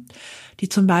kommen, die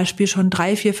zum Beispiel schon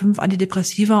 3, 4, 5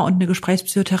 Antidepressiva und eine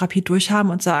Gesprächspsychotherapie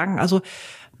durchhaben und sagen, also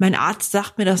mein Arzt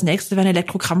sagt mir, das nächste wäre eine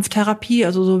Elektrokrampftherapie,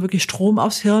 also so wirklich Strom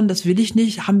aufs Hirn, das will ich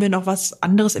nicht. Haben wir noch was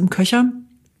anderes im Köcher?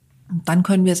 Und dann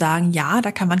können wir sagen, ja,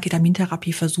 da kann man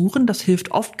Ketamintherapie versuchen. Das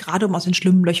hilft oft, gerade um aus den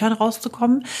schlimmen Löchern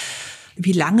rauszukommen.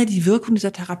 Wie lange die Wirkung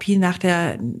dieser Therapie nach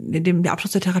dem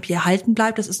Abschluss der Therapie erhalten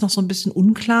bleibt, das ist noch so ein bisschen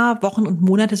unklar. Wochen und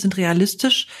Monate sind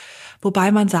realistisch.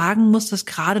 Wobei man sagen muss, dass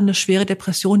gerade eine schwere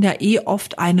Depression ja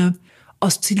oft eine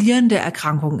oszillierende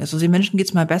Erkrankung ist. Also den Menschen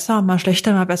geht's mal besser, mal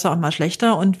schlechter, mal besser und mal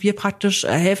schlechter. Und wir praktisch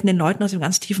helfen den Leuten aus dem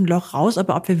ganz tiefen Loch raus.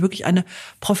 Aber ob wir wirklich eine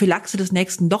Prophylaxe des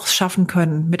nächsten Lochs schaffen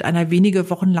können mit einer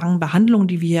wenige Wochen langen Behandlung,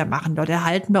 die wir hier machen, dort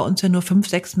erhalten bei uns ja nur 5,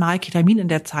 6 Mal Ketamin in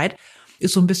der Zeit,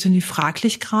 ist so ein bisschen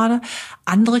fraglich gerade.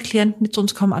 Andere Klienten, die zu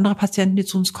uns kommen, andere Patienten, die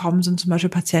zu uns kommen, sind zum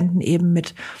Beispiel Patienten eben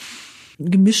mit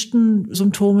gemischten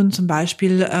Symptomen, zum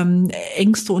Beispiel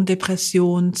Ängste und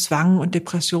Depression, Zwang und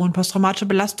Depression, posttraumatische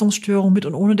Belastungsstörung mit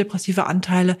und ohne depressive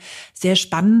Anteile. Sehr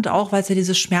spannend auch, weil es ja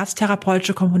diese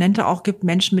schmerztherapeutische Komponente auch gibt,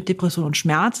 Menschen mit Depression und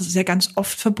Schmerz. Das ist ja ganz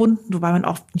oft verbunden, wobei man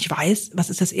auch nicht weiß, was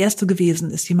ist das Erste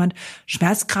gewesen. Ist jemand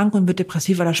schmerzkrank und wird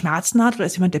depressiv, weil er Schmerzen hat, oder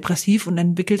ist jemand depressiv und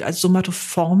entwickelt als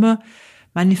somatoforme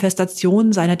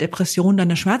Manifestation seiner Depression dann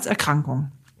eine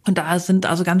Schmerzerkrankung? Und da sind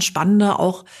also ganz spannende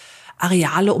auch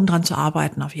Areale, um dran zu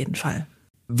arbeiten, auf jeden Fall.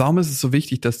 Warum ist es so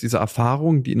wichtig, dass diese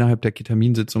Erfahrungen, die innerhalb der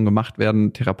Ketaminsitzung gemacht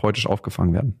werden, therapeutisch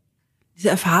aufgefangen werden? Diese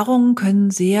Erfahrungen können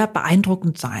sehr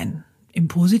beeindruckend sein. Im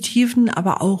Positiven,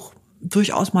 aber auch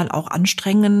durchaus mal auch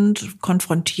anstrengend,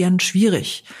 konfrontierend,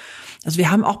 schwierig. Also wir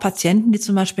haben auch Patienten, die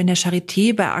zum Beispiel in der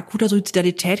Charité bei akuter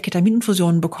Suizidalität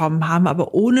Ketamininfusionen bekommen haben,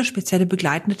 aber ohne spezielle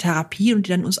begleitende Therapie und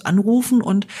die dann uns anrufen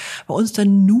und bei uns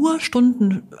dann nur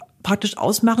Stunden praktisch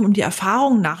ausmachen, um die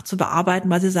Erfahrungen nachzubearbeiten,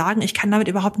 weil sie sagen, ich kann damit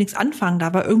überhaupt nichts anfangen.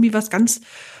 Da war irgendwie was ganz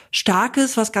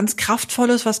Starkes, was ganz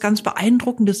Kraftvolles, was ganz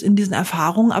Beeindruckendes in diesen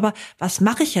Erfahrungen. Aber was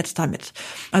mache ich jetzt damit?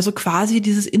 Also quasi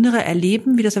dieses innere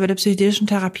Erleben, wie das ja bei der psychedelischen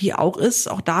Therapie auch ist,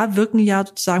 auch da wirken ja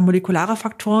sozusagen molekulare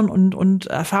Faktoren und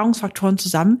Erfahrungsfaktoren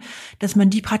zusammen, dass man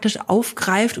die praktisch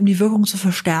aufgreift, um die Wirkung zu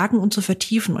verstärken und zu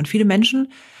vertiefen. Und viele Menschen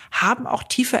haben auch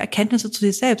tiefe Erkenntnisse zu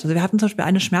sich selbst. Also wir hatten zum Beispiel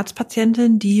eine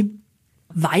Schmerzpatientin, die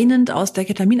weinend aus der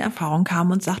Ketaminerfahrung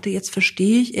kam und sagte, jetzt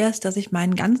verstehe ich erst, dass ich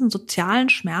meinen ganzen sozialen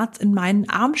Schmerz in meinen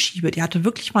Arm schiebe. Die hatte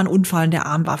wirklich mal einen Unfall und der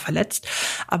Arm war verletzt.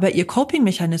 Aber ihr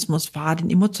Coping-Mechanismus war, den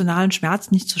emotionalen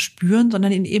Schmerz nicht zu spüren,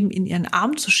 sondern ihn eben in ihren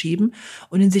Arm zu schieben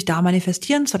und ihn sich da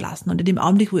manifestieren zu lassen. Und in dem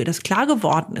Augenblick, wo ihr das klar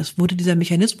geworden ist, wurde dieser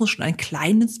Mechanismus schon ein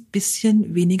kleines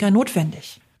bisschen weniger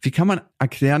notwendig. Wie kann man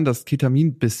erklären, dass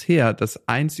Ketamin bisher das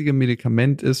einzige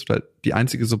Medikament ist oder die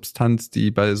einzige Substanz,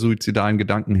 die bei suizidalen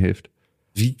Gedanken hilft?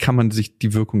 Wie kann man sich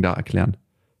die Wirkung da erklären?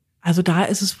 Also da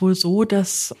ist es wohl so,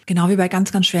 dass genau wie bei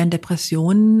ganz, ganz schweren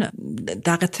Depressionen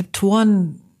da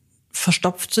Rezeptoren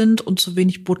verstopft sind und zu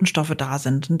wenig Botenstoffe da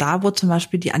sind. Und da wo zum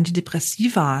Beispiel die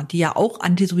Antidepressiva, die ja auch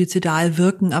antisuizidal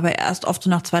wirken, aber erst oft so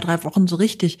nach 2, 3 Wochen so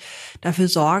richtig, dafür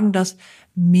sorgen, dass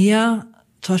mehr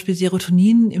zum Beispiel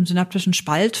Serotonin im synaptischen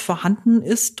Spalt vorhanden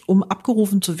ist, um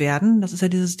abgerufen zu werden. Das ist ja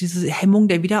diese Hemmung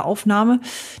der Wiederaufnahme,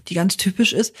 die ganz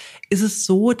typisch ist. Ist es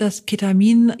so, dass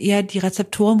Ketamin eher die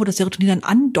Rezeptoren, wo das Serotonin dann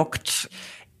andockt,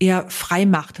 eher frei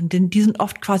macht. Und denn die sind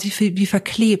oft quasi wie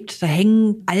verklebt. Da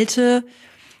hängen alte,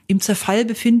 im Zerfall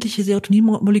befindliche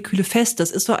Serotoninmoleküle fest. Das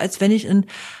ist so, als wenn ich einen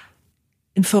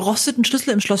verrosteten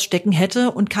Schlüssel im Schloss stecken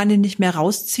hätte und kann den nicht mehr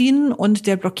rausziehen und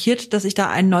der blockiert, dass ich da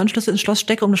einen neuen Schlüssel ins Schloss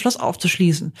stecke, um das Schloss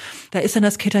aufzuschließen. Da ist dann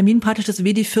das Ketamin praktisch das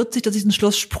WD-40, dass ich ins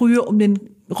Schloss sprühe, um den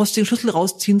rostigen Schlüssel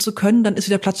rausziehen zu können, dann ist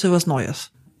wieder Platz für was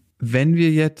Neues. Wenn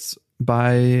wir jetzt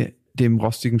bei dem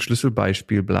rostigen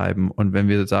Schlüsselbeispiel bleiben und wenn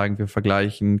wir sagen, wir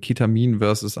vergleichen Ketamin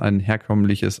versus ein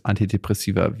herkömmliches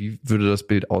Antidepressiva, wie würde das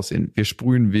Bild aussehen? Wir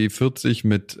sprühen W40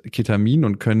 mit Ketamin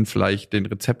und können vielleicht den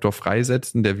Rezeptor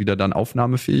freisetzen, der wieder dann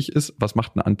aufnahmefähig ist. Was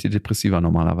macht ein Antidepressiva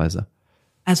normalerweise?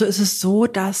 Also ist es so,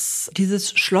 dass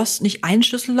dieses Schloss nicht ein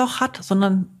Schlüsselloch hat,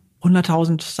 sondern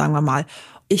 100.000, sagen wir mal.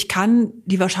 Ich kann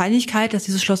die Wahrscheinlichkeit, dass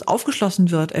dieses Schloss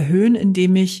aufgeschlossen wird, erhöhen,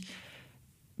 indem ich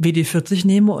WD-40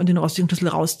 nehme und den rostigen Schlüssel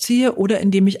rausziehe oder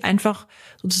indem ich einfach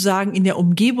sozusagen in der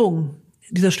Umgebung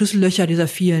dieser Schlüssellöcher, dieser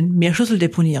vielen, mehr Schlüssel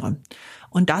deponiere.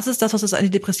 Und das ist das, was das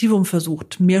Antidepressivum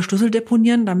versucht. Mehr Schlüssel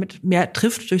deponieren, damit mehr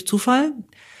trifft durch Zufall.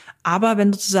 Aber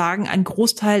wenn sozusagen ein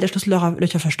Großteil der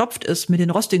Schlüssellöcher verstopft ist mit den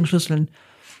rostigen Schlüsseln,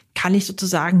 kann ich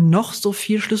sozusagen noch so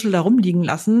viel Schlüssel da rumliegen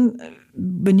lassen.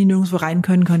 wenn die nirgendwo rein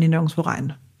können, können die nirgendwo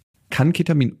rein. Kann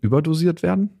Ketamin überdosiert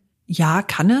werden? Ja,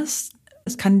 kann es.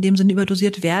 Es kann in dem Sinne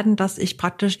überdosiert werden, dass ich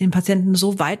praktisch den Patienten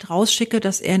so weit rausschicke,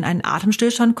 dass er in einen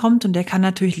Atemstillstand kommt. Und der kann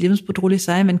natürlich lebensbedrohlich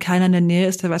sein, wenn keiner in der Nähe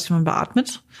ist, der weiß, wie man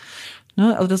beatmet.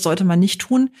 Ne? Also das sollte man nicht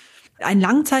tun. Ein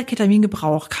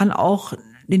Langzeit-Ketamingebrauch kann auch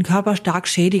den Körper stark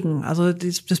schädigen. Also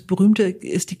das Berühmte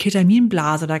ist die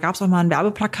Ketaminblase. Da gab es auch mal ein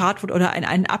Werbeplakat oder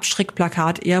ein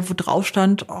Abschreckplakat eher, wo drauf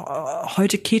stand,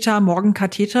 heute Keta, morgen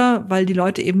Katheter, weil die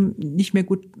Leute eben nicht mehr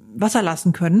gut Wasser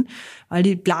lassen können, weil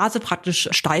die Blase praktisch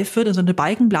steif wird und so eine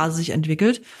Balkenblase sich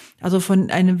entwickelt. Also von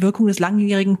einer Wirkung des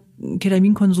langjährigen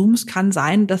Ketaminkonsums kann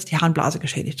sein, dass die Harnblase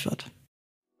geschädigt wird.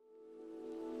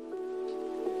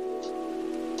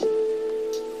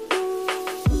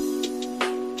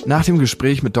 Nach dem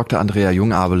Gespräch mit Dr. Andrea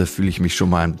Jungabele fühle ich mich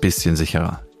schon mal ein bisschen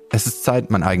sicherer. Es ist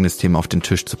Zeit, mein eigenes Thema auf den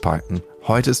Tisch zu packen.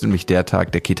 Heute ist nämlich der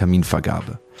Tag der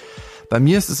Ketaminvergabe. Bei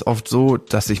mir ist es oft so,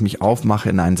 dass ich mich aufmache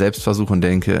in einen Selbstversuch und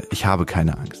denke, ich habe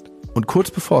keine Angst. Und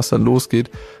kurz bevor es dann losgeht,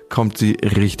 kommt sie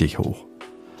richtig hoch.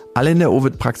 Alle in der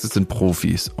Ovid-Praxis sind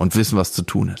Profis und wissen, was zu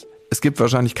tun ist. Es gibt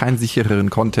wahrscheinlich keinen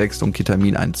sichereren Kontext, um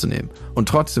Ketamin einzunehmen. Und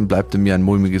trotzdem bleibt in mir ein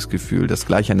mulmiges Gefühl, dass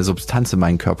gleich eine Substanz in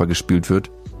meinen Körper gespült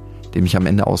wird, die mich am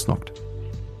Ende ausnockt.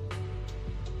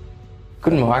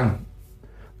 Guten Morgen.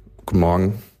 Guten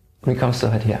Morgen. Wie kommst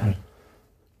du heute hier an?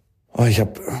 Ich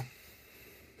habe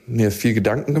mir viel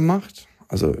Gedanken gemacht.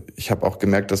 Also ich habe auch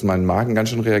gemerkt, dass mein Magen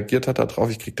ganz schön reagiert hat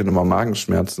darauf. Ich kriege dann immer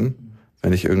Magenschmerzen,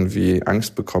 wenn ich irgendwie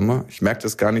Angst bekomme. Ich merke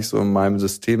das gar nicht so in meinem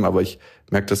System, aber ich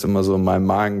merke das immer so in meinem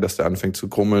Magen, dass der anfängt zu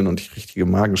grummeln und ich richtige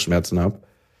Magenschmerzen habe.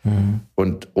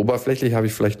 Und oberflächlich habe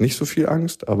ich vielleicht nicht so viel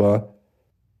Angst, aber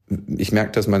ich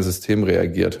merke, dass mein System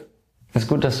reagiert. Es ist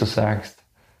gut, dass du sagst,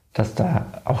 dass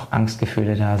da auch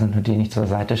Angstgefühle da sind und die nicht zur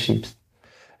Seite schiebst.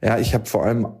 Ja, ich habe vor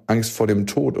allem Angst vor dem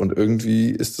Tod und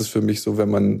irgendwie ist es für mich so, wenn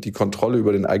man die Kontrolle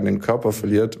über den eigenen Körper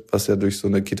verliert, was ja durch so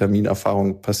eine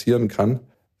Ketaminerfahrung passieren kann,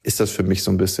 ist das für mich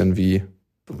so ein bisschen wie,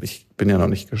 ich bin ja noch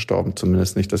nicht gestorben,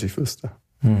 zumindest nicht, dass ich wüsste.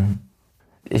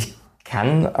 Ich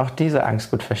kann auch diese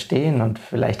Angst gut verstehen und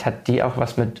vielleicht hat die auch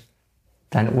was mit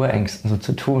deinen Urängsten so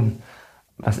zu tun.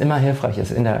 Was immer hilfreich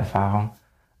ist in der Erfahrung,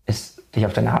 ist, dich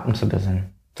auf deinen Atem zu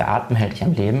besinnen. Der Atem hält dich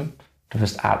am Leben. Du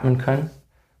wirst atmen können.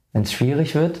 Wenn es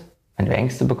schwierig wird, wenn du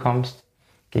Ängste bekommst,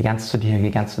 geh ganz zu dir, geh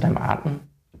ganz zu deinem Atem.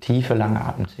 Tiefe, lange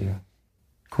Atemzüge.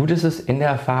 Gut ist es in der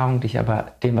Erfahrung, dich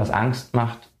aber dem, was Angst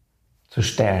macht, zu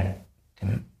stellen,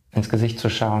 dem ins Gesicht zu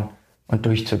schauen und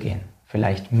durchzugehen.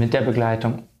 Vielleicht mit der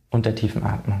Begleitung und der tiefen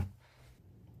Atmung.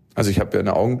 Also ich habe ja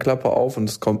eine Augenklappe auf und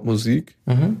es kommt Musik.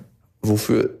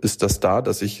 Wofür ist das da,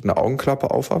 dass ich eine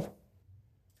Augenklappe auf habe?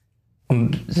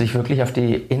 Um sich wirklich auf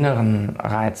die inneren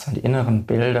Reize und die inneren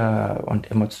Bilder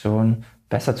und Emotionen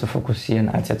besser zu fokussieren,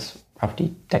 als jetzt auf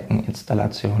die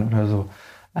Deckeninstallation oder so.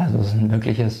 Also es ist ein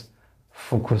wirkliches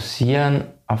Fokussieren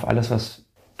auf alles, was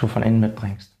du von innen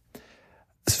mitbringst.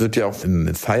 Es wird ja auch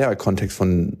im Fire-Kontext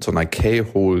von so einer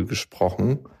K-Hole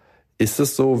gesprochen. Ist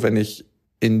es so, wenn ich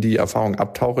in die Erfahrung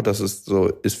abtauche, dass es so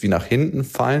ist wie nach hinten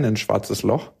fallen, ein schwarzes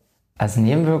Loch? Als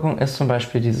Nebenwirkung ist zum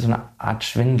Beispiel so eine Art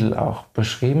Schwindel auch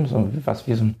beschrieben, so was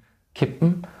wie so ein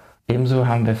Kippen. Ebenso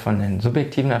haben wir von den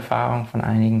subjektiven Erfahrungen von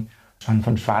einigen schon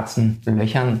von schwarzen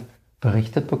Löchern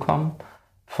berichtet bekommen.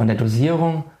 Von der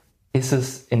Dosierung ist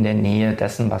es in der Nähe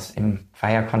dessen, was im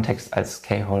Fire-Kontext als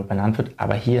K-Hole benannt wird,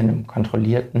 aber hier in einem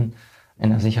kontrollierten,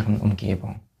 in einer sicheren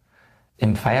Umgebung.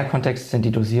 Im Fire-Kontext sind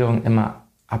die Dosierungen immer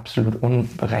absolut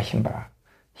unberechenbar.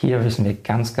 Hier wissen wir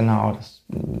ganz genau, dass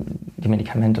die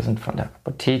Medikamente sind von der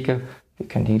Apotheke. Wir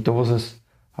können die Dosis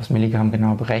aufs Milligramm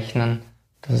genau berechnen.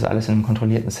 Das ist alles in einem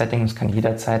kontrollierten Setting und es kann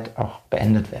jederzeit auch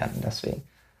beendet werden. Deswegen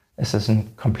ist es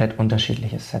ein komplett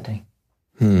unterschiedliches Setting.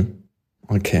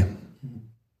 Okay.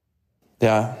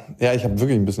 Ja, ich habe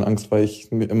wirklich ein bisschen Angst, weil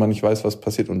ich immer nicht weiß, was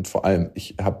passiert. Und vor allem,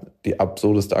 ich habe die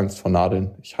absurdeste Angst vor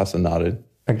Nadeln. Ich hasse Nadeln.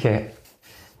 Okay.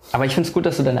 Aber ich finde es gut,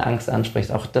 dass du deine Angst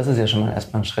ansprichst. Auch das ist ja schon mal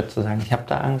erstmal ein Schritt zu sagen, ich habe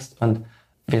da Angst und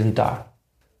wir sind da.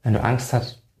 Wenn du Angst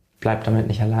hast, bleib damit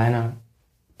nicht alleine.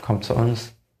 Komm zu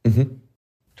uns.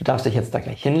 Du darfst dich jetzt da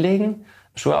gleich hinlegen,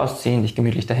 Schuhe ausziehen, dich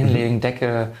gemütlich da hinlegen,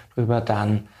 Decke drüber.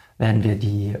 Dann werden wir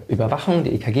die Überwachung,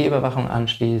 die EKG-Überwachung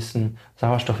anschließen,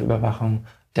 Sauerstoffüberwachung,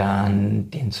 dann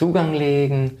den Zugang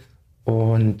legen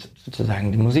und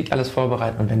sozusagen die Musik alles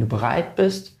vorbereiten. Und wenn du bereit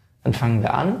bist, dann fangen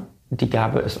wir an. Die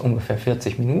Gabe ist ungefähr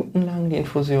 40 Minuten lang, die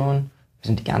Infusion. Wir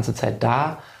sind die ganze Zeit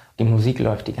da. Die Musik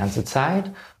läuft die ganze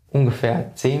Zeit.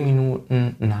 Ungefähr 10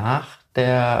 Minuten nach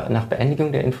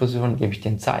Beendigung der Infusion gebe ich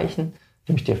dir ein Zeichen,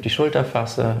 indem ich dir auf die Schulter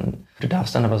fasse. Du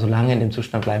darfst dann aber so lange in dem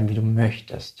Zustand bleiben, wie du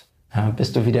möchtest. Ja,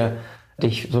 bis du wieder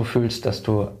dich so fühlst, dass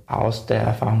du aus der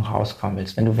Erfahrung rauskommen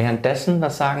willst. Wenn du währenddessen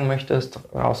was sagen möchtest,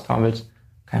 rauskommen willst,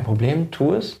 kein Problem,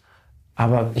 tu es.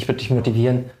 Aber ich würde dich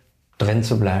motivieren, drin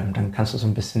zu bleiben. Dann kannst du so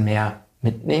ein bisschen mehr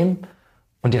mitnehmen.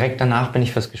 Und direkt danach bin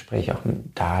ich fürs Gespräch auch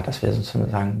da, dass wir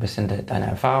sozusagen ein bisschen deine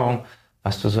Erfahrung,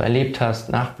 was du so erlebt hast,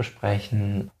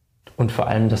 nachbesprechen und vor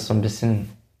allem das so ein bisschen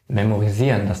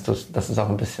memorisieren, dass es auch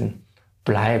ein bisschen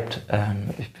bleibt.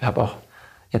 Ich habe auch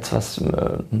jetzt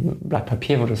ein Blatt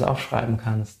Papier, wo du es aufschreiben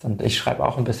kannst. Und ich schreibe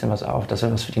auch ein bisschen was auf, dass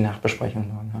wir was für die Nachbesprechung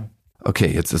morgen haben. Okay,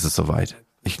 jetzt ist es soweit.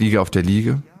 Ich liege auf der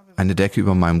Liege, eine Decke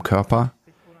über meinem Körper.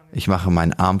 Ich mache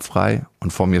meinen Arm frei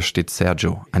und vor mir steht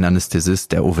Sergio, ein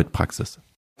Anästhesist der Ovid-Praxis.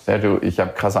 Sergio, ich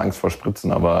habe krasse Angst vor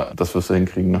Spritzen, aber das wirst du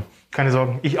hinkriegen, ne? Keine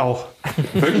Sorgen, ich auch.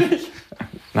 Wirklich?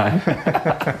 Nein.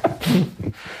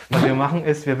 Was wir machen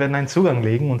ist, wir werden einen Zugang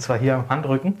legen, und zwar hier am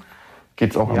Handrücken.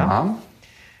 Geht's auch Ja. am Arm?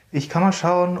 Ich kann mal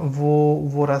schauen,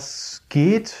 wo das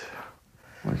geht.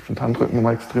 Ich finde Handrücken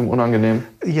immer extrem unangenehm.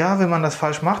 Ja, wenn man das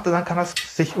falsch macht, dann kann das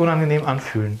sich unangenehm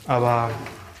anfühlen. Aber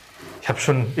ich habe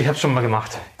schon mal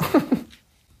gemacht.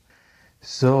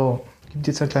 So, gibt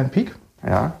jetzt einen kleinen Peak.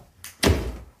 Ja.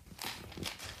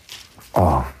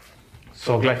 Oh,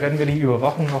 So, gleich werden wir die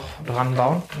Überwachung noch dran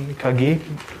bauen, ein EKG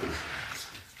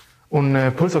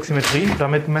und Pulsoximetrie.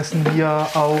 Damit messen wir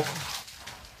auch,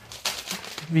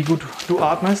 wie gut du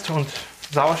atmest und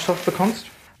Sauerstoff bekommst.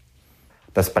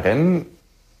 das Brennen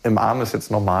im Arm ist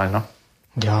jetzt normal, ne?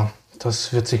 Ja,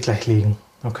 das wird sich gleich legen,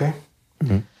 okay?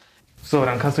 So,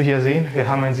 dann kannst du hier sehen, wir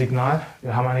haben ein Signal,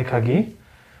 wir haben ein EKG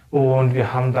und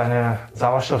wir haben deine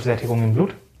Sauerstoffsättigung im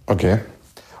Blut. Okay.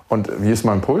 Und wie ist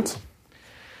mein Puls?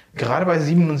 Gerade bei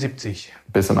 77.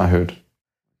 Bisschen erhöht.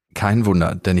 Kein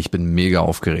Wunder, denn ich bin mega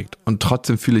aufgeregt. Und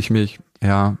trotzdem fühle ich mich,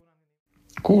 ja,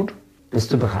 Gut.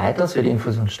 Bist du bereit, dass wir die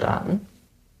Infusion starten?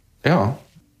 Ja.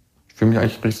 Ich fühle mich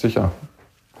eigentlich richtig sicher.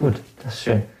 Gut, das ist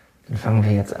schön. Dann fangen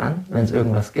wir jetzt an. Wenn es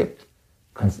irgendwas gibt,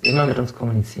 kannst du immer mit uns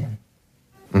kommunizieren.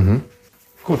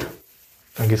 Gut,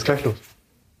 dann geht's gleich los.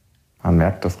 Man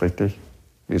merkt das richtig,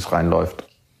 wie es reinläuft.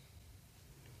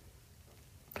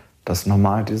 Das ist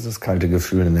normal, dieses kalte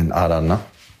Gefühl in den Adern, ne?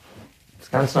 Das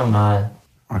ist ganz normal.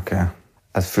 Okay.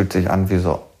 Es fühlt sich an wie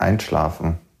so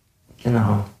Einschlafen.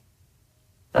 Genau.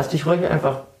 Lass dich ruhig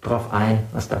einfach drauf ein,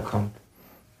 was da kommt.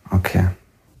 Okay.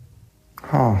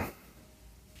 Oh.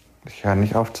 Ich höre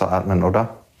nicht auf zu atmen,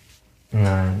 oder?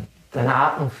 Nein, deine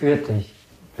Atmung führt dich.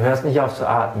 Du hörst nicht auf zu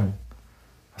atmen.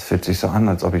 Es fühlt sich so an,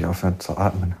 als ob ich aufhöre zu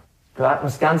atmen. Du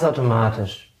atmest ganz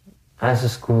automatisch. Alles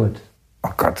ist gut. Oh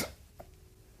Gott.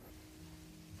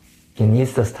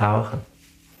 Genieß das Tauchen.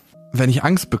 wenn ich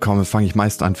Angst bekomme, fange ich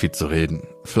meist an, viel zu reden.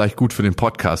 Vielleicht gut für den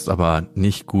Podcast, aber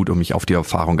nicht gut, um mich auf die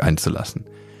Erfahrung einzulassen.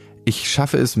 Ich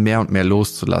schaffe es, mehr und mehr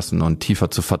loszulassen und tiefer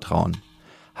zu vertrauen.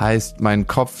 Heißt, meinen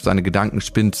Kopf seine Gedanken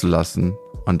spinnen zu lassen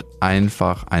und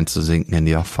einfach einzusinken in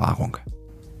die Erfahrung.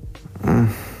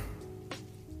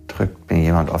 Drückt mir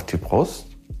jemand auf die Brust?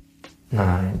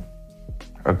 Nein,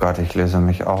 Oh Gott, ich löse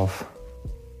mich auf.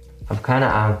 hab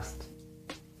keine Angst.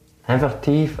 Einfach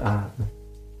tief atmen.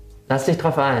 Lass dich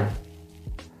drauf ein.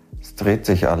 Es dreht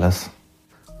sich alles.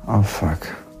 Oh fuck.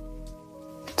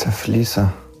 Ich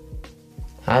zerfließe.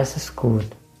 Alles ist gut.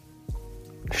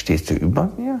 Stehst du über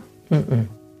mir?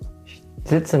 Ich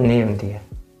sitze neben dir.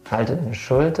 Halte deine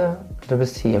Schulter. Du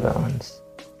bist hier bei uns.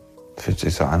 Fühlt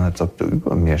sich so an, als ob du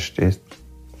über mir stehst.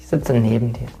 Ich sitze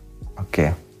neben dir.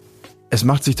 Okay. Es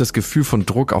macht sich das Gefühl von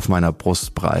Druck auf meiner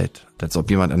Brust breit, als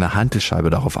ob jemand eine Hantelscheibe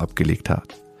darauf abgelegt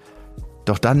hat.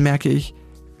 Doch dann merke ich,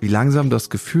 wie langsam das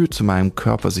Gefühl zu meinem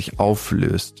Körper sich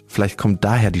auflöst. Vielleicht kommt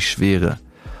daher die Schwere.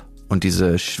 Und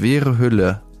diese schwere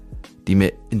Hülle, die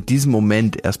mir in diesem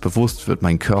Moment erst bewusst wird,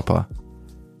 mein Körper,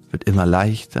 wird immer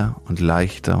leichter und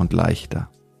leichter und leichter.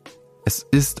 Es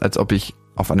ist, als ob ich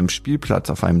auf einem Spielplatz,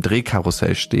 auf einem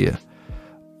Drehkarussell stehe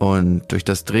und durch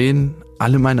das Drehen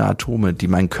alle meine Atome, die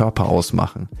meinen Körper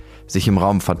ausmachen, sich im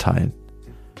Raum verteilen.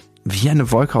 Wie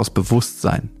eine Wolke aus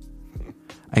Bewusstsein.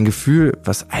 Ein Gefühl,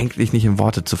 was eigentlich nicht in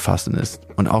Worte zu fassen ist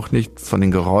und auch nicht von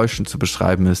den Geräuschen zu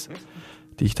beschreiben ist,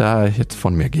 die ich da jetzt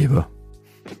von mir gebe.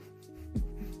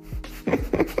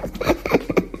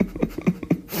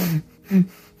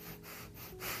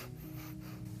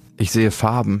 Ich sehe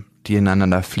Farben, die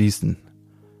ineinander fließen,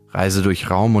 reise durch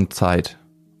Raum und Zeit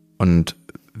und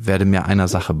werde mir einer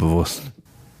Sache bewusst.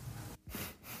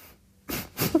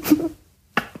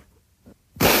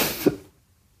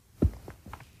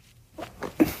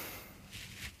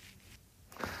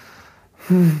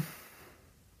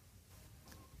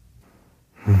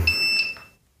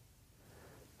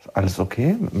 Ist alles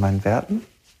okay mit meinen Werten?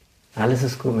 Alles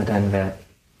ist gut mit deinen Werten.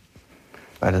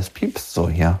 Weil das piepst so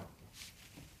hier.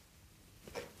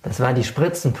 Das war die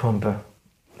Spritzenpumpe.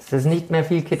 Es ist nicht mehr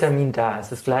viel Ketamin da.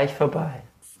 Es ist gleich vorbei.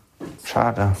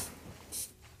 Schade.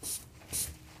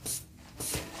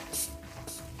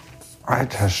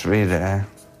 Alter Schwede, ey.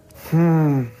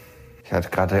 Ich hatte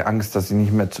gerade Angst, dass ich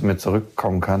nicht mehr zu mir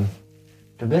zurückkommen kann.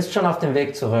 Du bist schon auf dem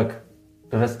Weg zurück.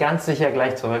 Du wirst ganz sicher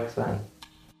gleich zurück sein.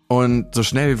 Und so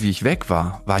schnell wie ich weg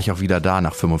war, war ich auch wieder da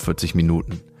nach 45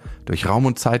 Minuten. Durch Raum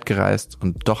und Zeit gereist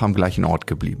und doch am gleichen Ort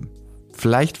geblieben.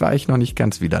 Vielleicht war ich noch nicht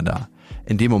ganz wieder da.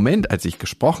 In dem Moment, als ich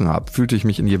gesprochen habe, fühlte ich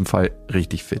mich in jedem Fall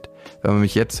richtig fit. Wenn man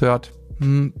mich jetzt hört,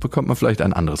 bekommt man vielleicht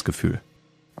ein anderes Gefühl.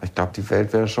 Ich glaube, die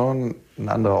Welt wäre schon ein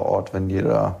anderer Ort, wenn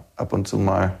jeder ab und zu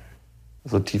mal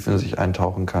so tief in sich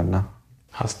eintauchen kann. Ne?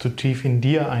 Hast du tief in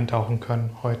dir eintauchen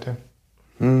können heute?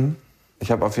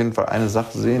 Ich habe auf jeden Fall eine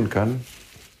Sache sehen können.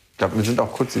 Ich glaube, mir sind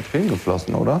auch kurz die Tränen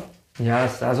geflossen, oder? Ja,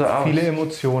 es sah so aus. Viele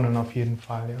Emotionen auf jeden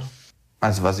Fall, ja.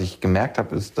 Also was ich gemerkt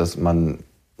habe, ist, dass man,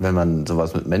 wenn man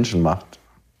sowas mit Menschen macht,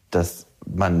 dass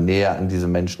man näher an diese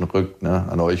Menschen rückt, ne?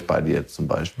 An euch beide jetzt zum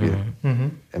Beispiel,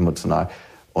 emotional.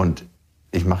 Und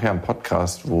ich mache ja einen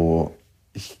Podcast, wo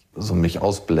ich so mich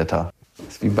ausblätter. Das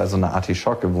ist wie bei so einer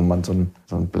Artischocke, wo man so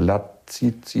ein Blatt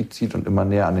zieht und immer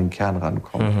näher an den Kern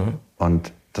rankommt.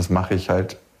 Und das mache ich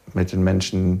halt mit den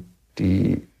Menschen,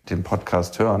 die den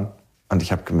Podcast hören. Und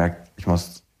ich habe gemerkt, ich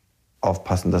muss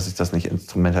aufpassen, dass ich das nicht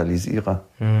instrumentalisiere.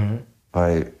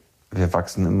 Weil wir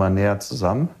wachsen immer näher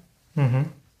zusammen.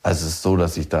 Also es ist so,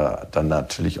 dass sich da dann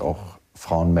natürlich auch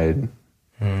Frauen melden.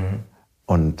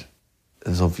 Und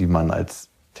so wie man als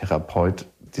Therapeut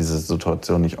diese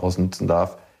Situation nicht ausnutzen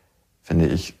darf, finde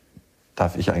ich,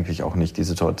 darf ich eigentlich auch nicht die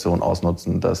Situation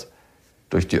ausnutzen, dass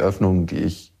durch die Öffnung, die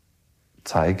ich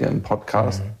zeige im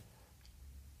Podcast,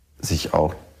 sich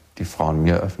auch die Frauen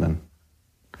mir öffnen.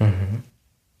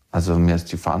 Also mir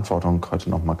ist die Verantwortung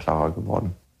heute noch mal klarer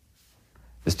geworden.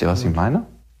 Wisst ihr, was ich meine?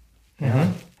 Ja.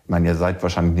 Ich meine, ihr seid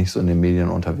wahrscheinlich nicht so in den Medien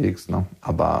unterwegs, ne?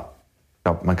 Aber ich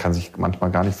glaube, man kann sich manchmal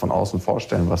gar nicht von außen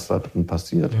vorstellen, was da drin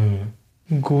passiert.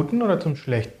 Im Guten oder zum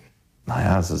Schlechten?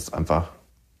 Naja, es ist einfach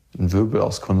ein Wirbel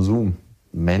aus Konsum.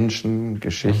 Menschen,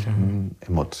 Geschichten,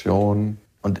 Emotionen.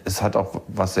 Und es hat auch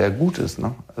was sehr Gutes,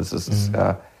 ne? Es ist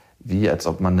ja wie, als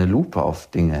ob man eine Lupe auf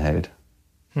Dinge hält.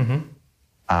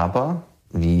 Aber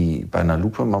wie bei einer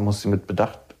Lupe, man muss sie mit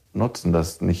Bedacht nutzen,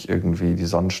 dass nicht irgendwie die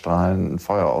Sonnenstrahlen ein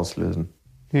Feuer auslösen.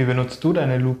 Wie benutzt du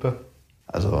deine Lupe?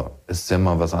 Also es ist ja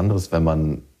immer was anderes, wenn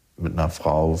man mit einer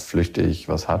Frau flüchtig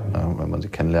was hat, ne? Wenn man sie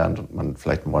kennenlernt und man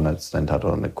vielleicht einen One-Night-Stand hat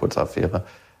oder eine kurze Affäre.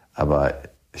 Aber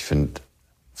ich finde,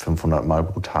 500 Mal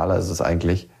brutaler ist es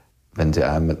eigentlich, wenn sie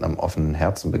einem mit einem offenen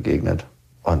Herzen begegnet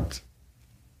und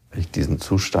ich diesen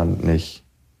Zustand nicht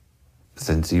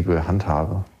sensibel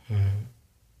handhabe.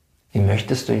 Wie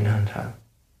möchtest du ihn handhaben?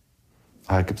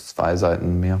 Da gibt es zwei Seiten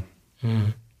in mir.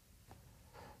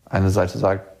 Eine Seite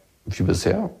sagt, wie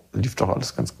bisher, lief doch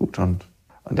alles ganz gut. Und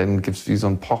dann gibt es wie so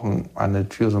ein Pochen an der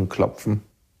Tür, so ein Klopfen,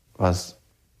 was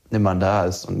nimmer da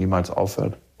ist und niemals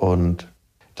aufhört. Und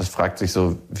das fragt sich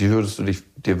so, wie würdest du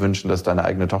dir wünschen, dass deine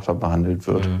eigene Tochter behandelt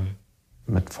wird?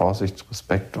 Mit Vorsicht,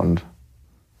 Respekt. Und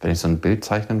wenn ich so ein Bild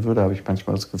zeichnen würde, habe ich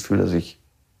manchmal das Gefühl, dass ich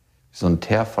wie so ein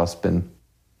Teerfass bin,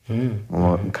 wo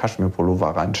man mit einem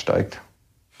Kaschmirpullover reinsteigt.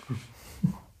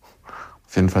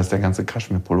 Auf jeden Fall ist der ganze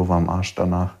Kaschmirpullover am Arsch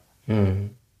danach.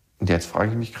 Und jetzt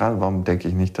frage ich mich gerade, warum denke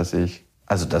ich nicht, dass ich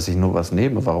nur was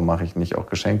nehme, warum mache ich nicht auch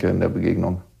Geschenke in der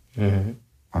Begegnung?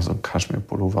 Also ein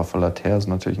Kaschmirpullover voller Teer ist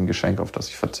natürlich ein Geschenk, auf das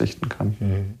ich verzichten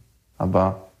kann.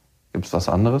 Aber gibt es was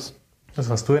anderes? Das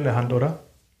hast du in der Hand, oder?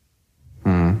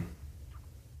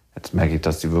 Jetzt merke ich,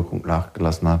 dass die Wirkung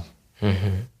nachgelassen hat.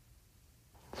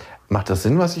 Macht das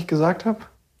Sinn, was ich gesagt habe?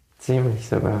 Ziemlich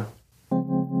sogar.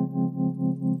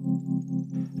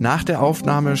 Nach der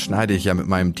Aufnahme schneide ich ja mit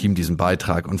meinem Team diesen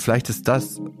Beitrag und vielleicht ist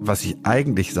das, was ich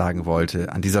eigentlich sagen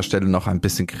wollte, an dieser Stelle noch ein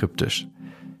bisschen kryptisch.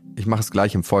 Ich mache es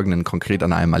gleich im Folgenden konkret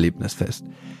an einem Erlebnis fest.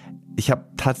 Ich habe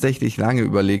tatsächlich lange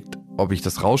überlegt, ob ich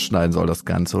das rausschneiden soll, das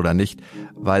Ganze oder nicht,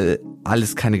 weil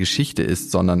alles keine Geschichte ist,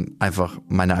 sondern einfach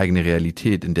meine eigene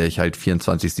Realität, in der ich halt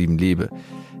 24/7 lebe.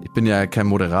 Ich bin ja kein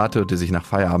Moderator, der sich nach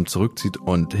Feierabend zurückzieht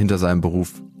und hinter seinem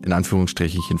Beruf in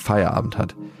Anführungsstrichen Feierabend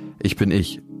hat. Ich bin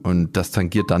ich und das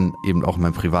tangiert dann eben auch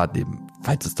mein Privatleben,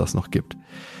 falls es das noch gibt.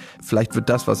 Vielleicht wird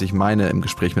das, was ich meine, im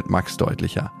Gespräch mit Max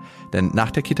deutlicher. Denn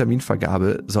nach der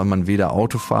Ketaminvergabe soll man weder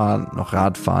Auto fahren noch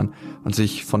Rad fahren und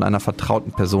sich von einer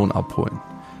vertrauten Person abholen.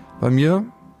 Bei mir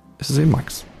ist es eben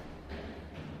Max.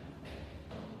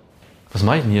 Was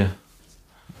mache ich denn hier?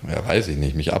 Ja, weiß ich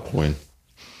nicht, mich abholen.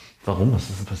 Warum? Was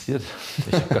ist denn passiert?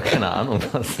 Ich habe gar keine Ahnung,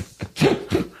 was.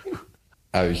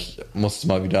 Aber ich musste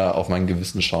mal wieder auf mein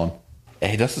Gewissen schauen.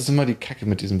 Ey, das ist immer die Kacke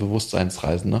mit diesen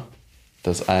Bewusstseinsreisen, ne?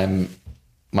 Dass einem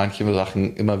manche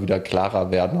Sachen immer wieder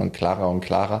klarer werden und klarer und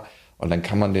klarer. Und dann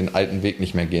kann man den alten Weg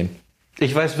nicht mehr gehen.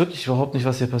 Ich weiß wirklich überhaupt nicht,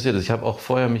 was hier passiert ist. Ich habe auch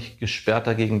vorher mich gesperrt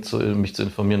dagegen, mich zu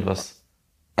informieren, was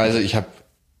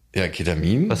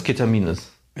Ketamin. Was Ketamin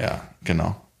ist. Ja,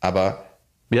 genau. Aber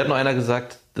mir hat nur einer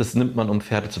gesagt, das nimmt man, um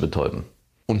Pferde zu betäuben.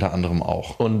 Unter anderem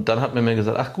auch. Und dann hat mir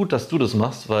gesagt, ach gut, dass du das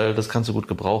machst, weil das kannst du gut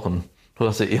gebrauchen. Du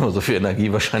hast ja eh immer so viel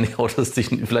Energie, wahrscheinlich auch das dich,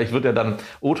 vielleicht wird er dann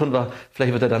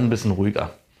ein bisschen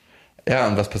ruhiger. Ja,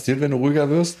 und was passiert, wenn du ruhiger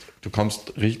wirst? Du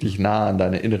kommst richtig nah an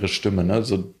deine innere Stimme. Ne?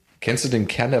 So, kennst du den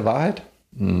Kern der Wahrheit?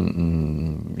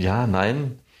 Ja,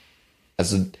 nein.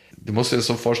 Also du musst dir das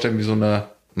so vorstellen wie so eine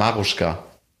Maruschka.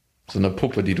 So eine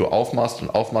Puppe, die du aufmachst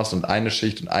und eine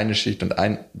Schicht und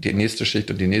die nächste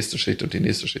Schicht und die nächste Schicht und die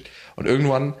nächste Schicht. Und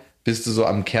irgendwann bist du so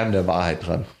am Kern der Wahrheit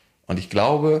dran. Und ich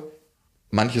glaube,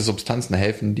 manche Substanzen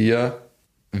helfen dir,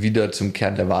 wieder zum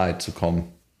Kern der Wahrheit zu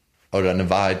kommen. Oder eine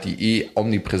Wahrheit, die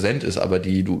omnipräsent ist, aber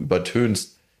die du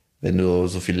übertönst, wenn du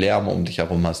so viel Lärm um dich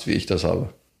herum hast, wie ich das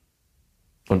habe.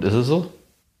 Und ist es so?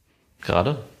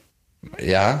 Gerade?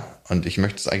 Ja, und ich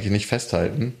möchte es eigentlich nicht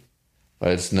festhalten,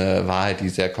 weil es eine Wahrheit, die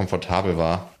sehr komfortabel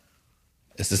war.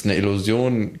 Es ist eine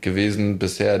Illusion gewesen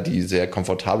bisher, die sehr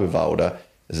komfortabel war. Oder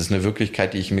es ist eine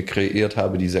Wirklichkeit, die ich mir kreiert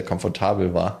habe, die sehr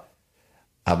komfortabel war.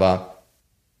 Aber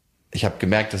ich habe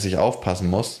gemerkt, dass ich aufpassen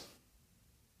muss,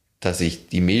 dass ich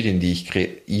die Medien, die ich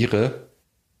kreiere,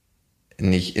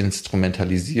 nicht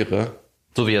instrumentalisiere.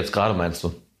 So wie jetzt gerade, meinst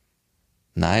du?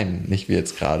 Nein, nicht wie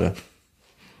jetzt gerade.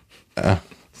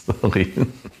 Sorry.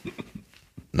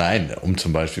 Nein, um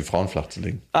zum Beispiel Frauen flach zu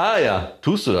legen. Ah ja,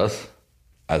 tust du das?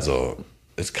 Also,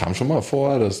 es kam schon mal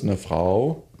vor, dass eine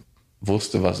Frau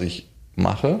wusste, was ich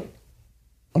mache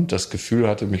und das Gefühl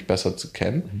hatte, mich besser zu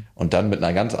kennen und dann mit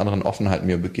einer ganz anderen Offenheit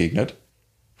mir begegnet.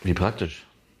 Wie praktisch.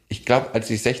 Ich glaube, als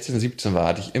ich 16, 17 war,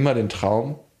 hatte ich immer den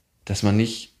Traum, dass man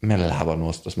nicht mehr labern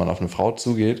muss, dass man auf eine Frau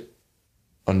zugeht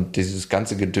und dieses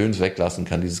ganze Gedöns weglassen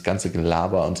kann, dieses ganze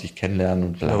Gelaber und sich kennenlernen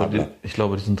und bla bla. Ich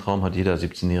glaube, diesen Traum hat jeder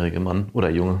 17-jährige Mann oder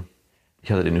Junge.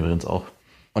 Ich hatte den übrigens auch.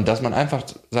 Und dass man einfach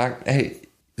sagt, hey,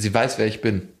 sie weiß, wer ich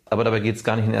bin. Aber dabei geht es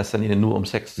gar nicht in erster Linie nur um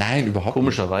Sex. Nein, überhaupt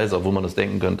Komischerweise, obwohl man das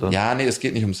denken könnte. Ja, nee, es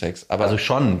geht nicht um Sex. Aber also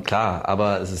schon, klar,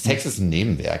 aber es ist Sex ist ein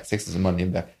Nebenwerk. Sex ist immer ein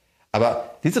Nebenwerk.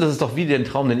 Aber siehst du, das ist doch wie den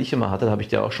Traum, den ich immer hatte, da habe ich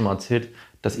dir auch schon mal erzählt,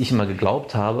 dass ich immer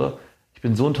geglaubt habe, ich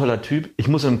bin so ein toller Typ, ich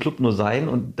muss im Club nur sein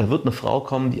und da wird eine Frau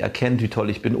kommen, die erkennt, wie toll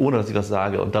ich bin, ohne dass ich das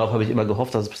sage. Und darauf habe ich immer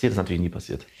gehofft, dass es passiert. Das ist natürlich nie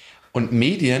passiert. Und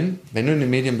Medien, wenn du in den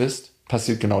Medien bist,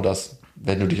 passiert genau das,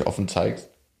 wenn du dich offen zeigst.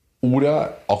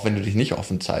 Oder auch wenn du dich nicht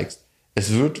offen zeigst.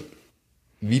 Es wird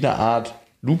wie eine Art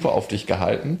Lupe auf dich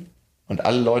gehalten und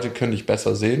alle Leute können dich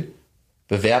besser sehen,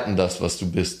 bewerten das, was du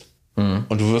bist.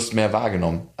 Und du wirst mehr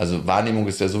wahrgenommen. Also Wahrnehmung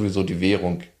ist ja sowieso die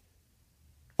Währung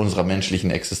unserer menschlichen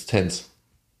Existenz.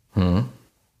 Und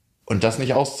das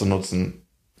nicht auszunutzen.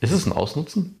 Ist es ein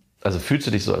Ausnutzen? Also fühlst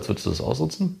du dich so, als würdest du das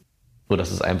ausnutzen? Oder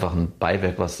das ist einfach ein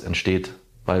Beiwerk, was entsteht,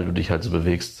 weil du dich halt so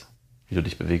bewegst, wie du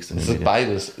dich bewegst in den Medien? Es ist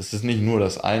beides. Es ist nicht nur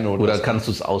das eine oder das kannst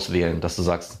du es auswählen, dass du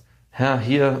sagst, ja,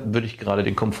 hier würde ich gerade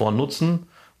den Komfort nutzen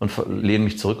und lehne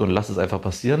mich zurück und lass es einfach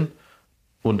passieren.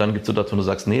 Und dann gibt es Situationen, wo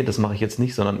du sagst, nee, das mache ich jetzt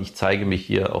nicht, sondern ich zeige mich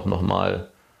hier auch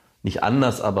nochmal nicht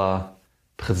anders, aber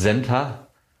präsenter,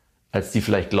 als die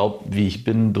vielleicht glaubt, wie ich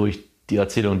bin, durch die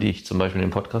Erzählung, die ich zum Beispiel in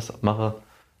dem Podcast mache,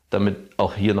 damit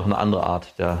auch hier noch eine andere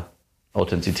Art der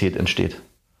Authentizität entsteht.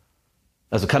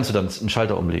 Also kannst du dann einen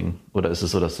Schalter umlegen? Oder ist es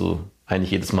so, dass du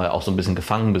eigentlich jedes Mal auch so ein bisschen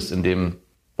gefangen bist in dem,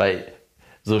 weil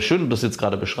so schön du das jetzt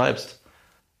gerade beschreibst,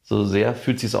 so sehr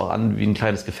fühlt es sich auch an wie ein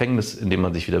kleines Gefängnis, in dem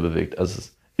man sich wieder bewegt. Also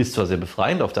es ist zwar sehr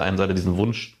befreiend, auf der einen Seite diesen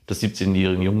Wunsch des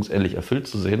 17-jährigen Jungs endlich erfüllt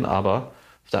zu sehen, aber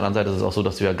auf der anderen Seite ist es auch so,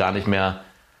 dass du ja gar nicht mehr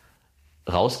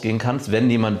rausgehen kannst,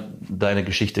 wenn jemand deine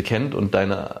Geschichte kennt und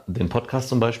den Podcast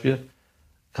zum Beispiel,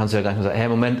 kannst du ja gar nicht mehr sagen, hey,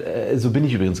 Moment, so bin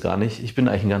ich übrigens gar nicht, ich bin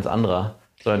eigentlich ein ganz anderer,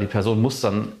 sondern die Person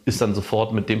ist dann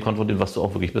sofort mit dem konfrontiert, was du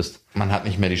auch wirklich bist. Man hat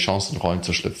nicht mehr die Chance, in Rollen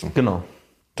zu schlüpfen. Genau.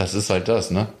 Das ist halt das,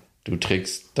 ne? Du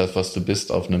trägst das, was du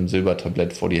bist, auf einem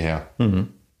Silbertablett vor dir her.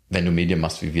 Wenn du Medien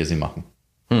machst, wie wir sie machen.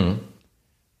 Und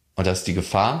das ist die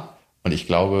Gefahr. Und ich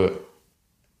glaube,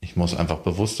 ich muss einfach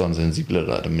bewusster und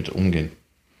sensibler damit umgehen.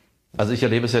 Also ich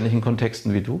erlebe es ja nicht in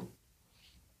Kontexten wie du.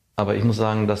 Aber ich muss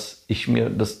sagen, dass ich mir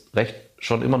das Recht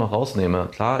schon immer noch rausnehme.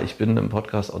 Klar, ich bin im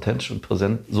Podcast authentisch und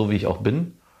präsent, so wie ich auch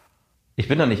bin. Ich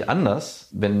bin da nicht anders,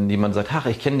 wenn jemand sagt, ach,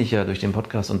 ich kenne dich ja durch den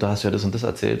Podcast und da hast du ja das und das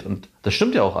erzählt. Und das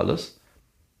stimmt ja auch alles.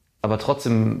 Aber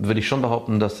trotzdem würde ich schon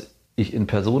behaupten, dass ich in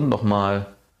Person nochmal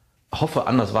hoffe,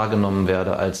 anders wahrgenommen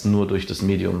werde, als nur durch das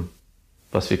Medium,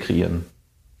 was wir kreieren.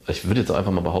 Ich würde jetzt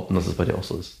einfach mal behaupten, dass es bei dir auch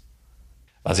so ist.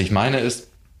 Was ich meine ist,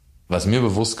 was mir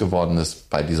bewusst geworden ist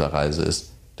bei dieser Reise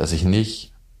ist, dass ich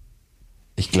nicht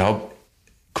Ich glaube,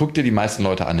 guck dir die meisten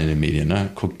Leute an in den Medien, ne?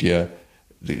 Guck dir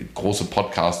die große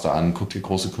Podcaster an, guck dir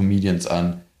große Comedians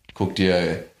an, guck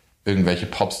dir irgendwelche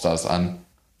Popstars an.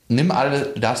 Nimm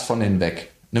all das von denen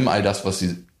weg. Nimm all das, was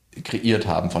sie kreiert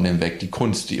haben, von denen weg. Die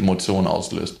Kunst, die Emotionen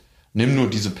auslöst. Nimm nur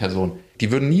diese Person.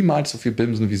 Die würden niemals so viel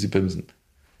bimsen, wie sie bimsen.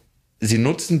 Sie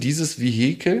nutzen dieses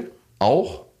Vehikel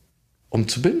auch, um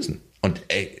zu bimsen. Und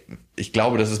ich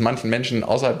glaube, das ist manchen Menschen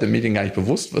außerhalb der Medien gar nicht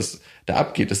bewusst, was da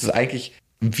abgeht. Das ist eigentlich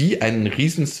wie ein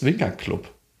riesen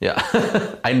Swingerclub. Ja,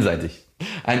 einseitig.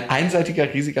 Ein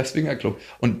einseitiger, riesiger Swingerclub.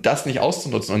 Und das nicht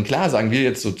auszunutzen. Und klar sagen wir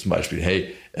jetzt so zum Beispiel,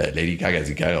 hey, Lady Gaga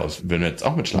sieht geil aus, würden wir jetzt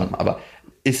auch mitschlagen. Aber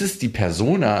ist es die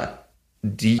Persona,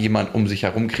 die jemand um sich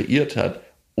herum kreiert hat,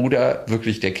 oder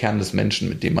wirklich der Kern des Menschen,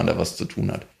 mit dem man da was zu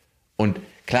tun hat? Und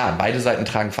klar, beide Seiten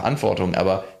tragen Verantwortung,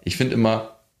 aber ich finde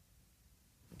immer,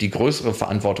 die größere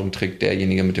Verantwortung trägt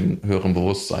derjenige mit dem höheren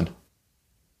Bewusstsein.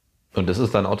 Und das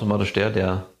ist dann automatisch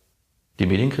der die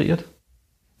Medien kreiert?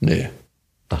 Nee.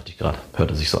 Dachte ich gerade,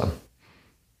 hörte sich so an.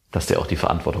 Dass der auch die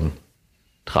Verantwortung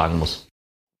tragen muss.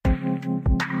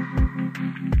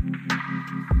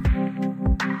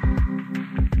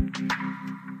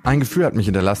 Ein Gefühl hat mich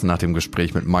hinterlassen nach dem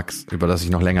Gespräch mit Max, über das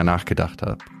ich noch länger nachgedacht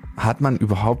habe. Hat man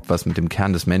überhaupt was mit dem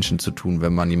Kern des Menschen zu tun,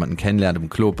 wenn man jemanden kennenlernt im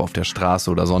Club, auf der Straße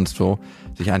oder sonst wo,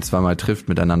 sich 1-2 Mal trifft,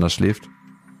 miteinander schläft?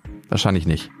 Wahrscheinlich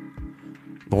nicht.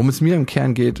 Worum es mir im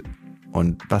Kern geht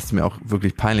und was mir auch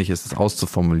wirklich peinlich ist, es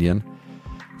auszuformulieren: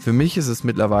 Für mich ist es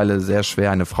mittlerweile sehr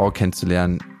schwer, eine Frau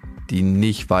kennenzulernen, die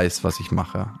nicht weiß, was ich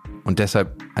mache und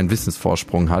deshalb einen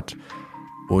Wissensvorsprung hat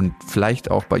und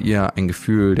vielleicht auch bei ihr ein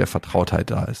Gefühl der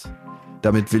Vertrautheit da ist.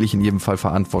 Damit will ich in jedem Fall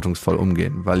verantwortungsvoll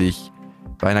umgehen, weil ich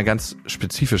bei einer ganz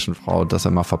spezifischen Frau das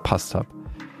einmal verpasst habe.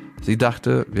 Sie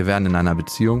dachte, wir wären in einer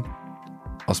Beziehung.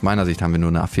 Aus meiner Sicht haben wir nur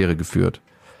eine Affäre geführt.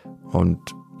 Und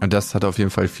das hat auf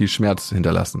jeden Fall viel Schmerz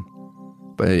hinterlassen.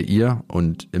 Bei ihr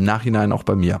und im Nachhinein auch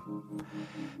bei mir.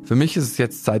 Für mich ist es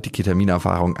jetzt Zeit, die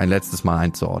Ketamin-Erfahrung ein letztes Mal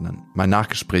einzuordnen. Mein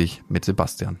Nachgespräch mit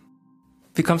Sebastian.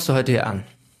 Wie kommst du heute hier an?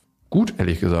 Gut,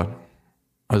 ehrlich gesagt.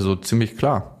 Also ziemlich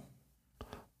klar.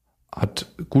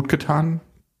 Hat gut getan,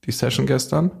 die Session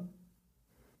gestern.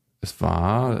 Es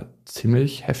war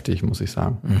ziemlich heftig, muss ich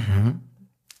sagen. Mhm.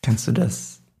 Kannst du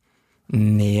das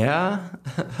näher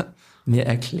mir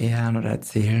erklären oder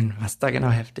erzählen, was da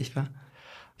genau heftig war?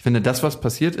 Ich finde, das, was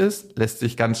passiert ist, lässt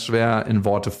sich ganz schwer in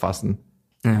Worte fassen.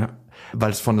 Ja.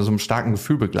 Weil es von so einem starken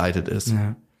Gefühl begleitet ist.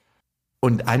 Ja.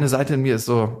 Und eine Seite in mir ist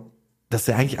so, dass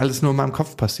ja eigentlich alles nur in meinem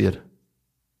Kopf passiert.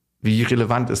 Wie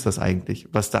relevant ist das eigentlich,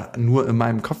 was da nur in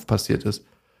meinem Kopf passiert ist?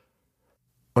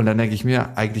 Und dann denke ich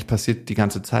mir, eigentlich passiert die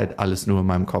ganze Zeit alles nur in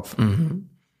meinem Kopf. Mhm.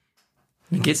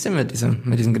 Wie geht's dir mit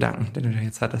diesem Gedanken, den du da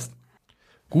jetzt hattest?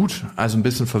 Gut, also ein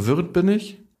bisschen verwirrt bin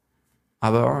ich,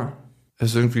 aber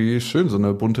es ist irgendwie schön, so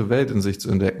eine bunte Welt in sich zu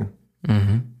entdecken.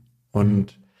 Mhm.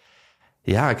 Und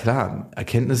ja, klar,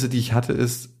 Erkenntnisse, die ich hatte,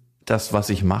 ist, das, was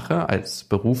ich mache als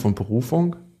Beruf und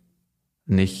Berufung,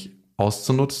 nicht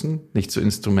auszunutzen, nicht zu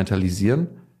instrumentalisieren,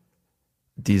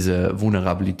 diese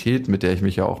Vulnerabilität, mit der ich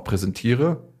mich ja auch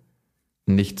präsentiere,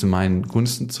 nicht zu meinen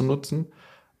Gunsten zu nutzen.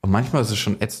 Und manchmal ist es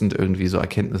schon ätzend, irgendwie so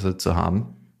Erkenntnisse zu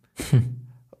haben.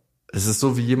 Es ist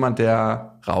so wie jemand,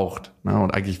 der raucht, ne,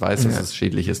 und eigentlich weiß, dass es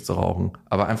schädlich ist zu rauchen,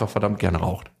 aber einfach verdammt gern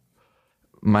raucht.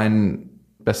 Mein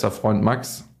bester Freund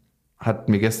Max hat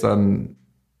mir gestern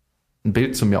ein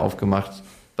Bild zu mir aufgemacht,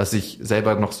 was ich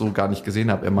selber noch so gar nicht gesehen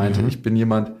habe. Er meinte, ich bin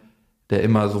jemand, der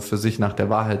immer so für sich nach der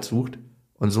Wahrheit sucht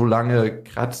und so lange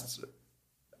kratzt,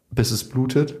 bis es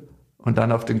blutet und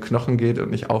dann auf den Knochen geht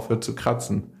und nicht aufhört zu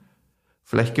kratzen.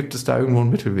 Vielleicht gibt es da irgendwo einen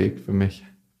Mittelweg für mich.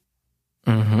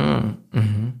 Mhm.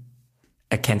 Mhm.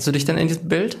 Erkennst du dich denn in diesem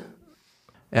Bild?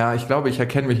 Ja, ich glaube, ich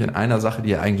erkenne mich in einer Sache,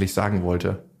 die er eigentlich sagen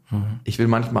wollte. Mhm. Ich will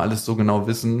manchmal alles so genau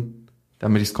wissen,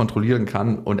 damit ich es kontrollieren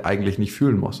kann und eigentlich nicht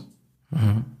fühlen muss.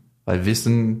 Mhm. Weil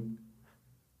Wissen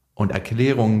und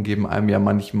Erklärungen geben einem ja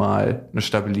manchmal eine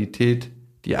Stabilität,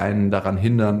 die einen daran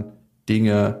hindern,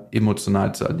 Dinge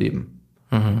emotional zu erleben.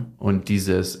 Mhm. Und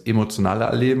dieses emotionale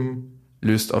Erleben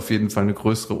löst auf jeden Fall eine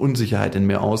größere Unsicherheit in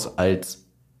mir aus, als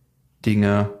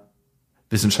Dinge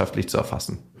wissenschaftlich zu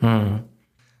erfassen. Mhm.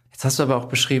 Jetzt hast du aber auch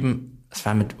beschrieben, es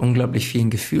war mit unglaublich vielen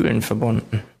Gefühlen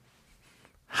verbunden.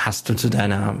 Hast du zu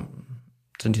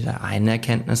dieser einen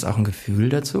Erkenntnis auch ein Gefühl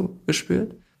dazu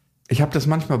gespürt? Ich habe das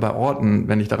manchmal bei Orten,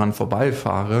 wenn ich daran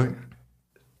vorbeifahre,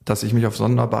 dass ich mich auf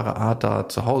sonderbare Art da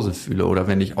zu Hause fühle oder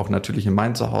wenn ich auch natürlich in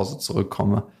mein Zuhause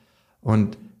zurückkomme.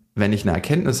 Und wenn ich eine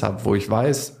Erkenntnis habe, wo ich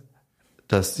weiß,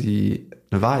 dass sie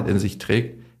eine Wahrheit in sich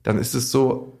trägt, dann ist es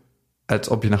so, als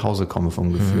ob ich nach Hause komme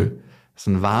vom Gefühl. Es ist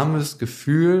ein warmes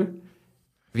Gefühl,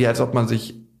 wie als ob man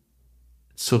sich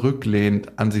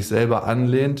zurücklehnt, an sich selber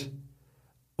anlehnt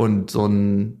und so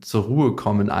ein zur Ruhe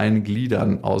kommen in allen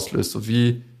Gliedern auslöst, so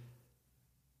wie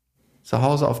zu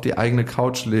Hause auf die eigene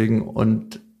Couch legen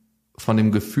und von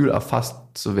dem Gefühl erfasst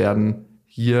zu werden,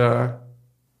 hier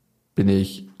bin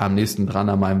ich am nächsten dran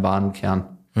an meinem wahren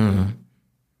Kern. Mhm.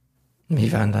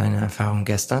 Wie waren deine Erfahrungen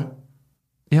gestern?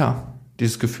 Ja,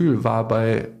 dieses Gefühl war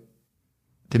bei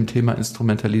dem Thema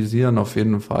Instrumentalisieren auf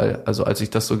jeden Fall. Also als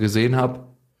ich das so gesehen habe,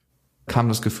 kam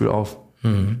das Gefühl auf.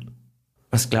 Mhm.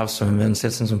 Was glaubst du, wenn wir uns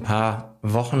jetzt in so ein paar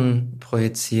Wochen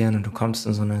projizieren und du kommst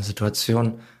in so eine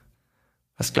Situation,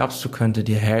 was glaubst du, könnte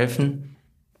dir helfen,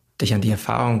 dich an die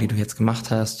Erfahrungen, die du jetzt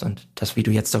gemacht hast und das, wie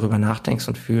du jetzt darüber nachdenkst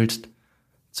und fühlst,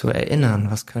 zu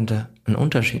erinnern? Was könnte einen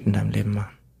Unterschied in deinem Leben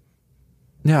machen?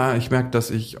 Ja, ich merke,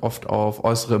 dass ich oft auf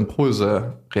äußere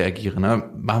Impulse reagiere. Ne?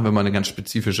 Machen wir mal eine ganz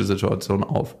spezifische Situation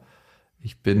auf.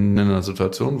 Ich bin in einer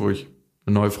Situation, wo ich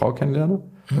eine neue Frau kennenlerne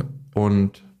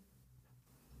und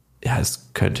ja,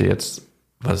 es könnte jetzt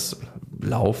was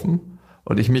laufen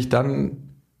und ich mich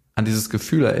dann an dieses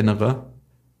Gefühl erinnere,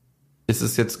 ist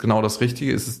es jetzt genau das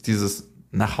Richtige? Ist es dieses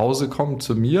nach Hause kommen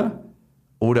zu mir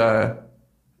oder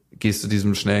gehst du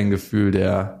diesem schnellen Gefühl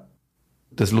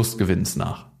des Lustgewinns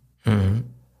nach? Mhm.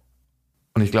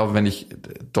 Und ich glaube, wenn ich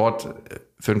dort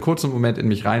für einen kurzen Moment in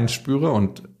mich reinspüre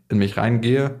und in mich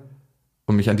reingehe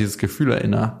und mich an dieses Gefühl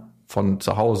erinnere von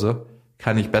zu Hause,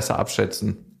 kann ich besser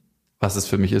abschätzen, was es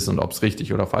für mich ist und ob es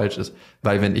richtig oder falsch ist.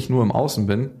 Weil wenn ich nur im Außen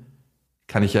bin,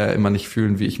 kann ich ja immer nicht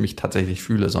fühlen, wie ich mich tatsächlich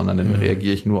fühle, sondern dann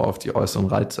reagiere ich nur auf die äußeren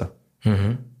Reize.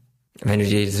 Mhm. Wenn du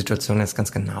dir die Situation jetzt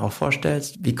ganz genau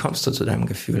vorstellst, wie kommst du zu deinem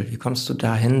Gefühl? Wie kommst du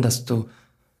dahin, dass du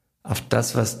auf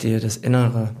das, was dir das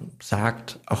Innere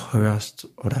sagt, auch hörst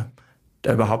oder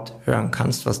da überhaupt hören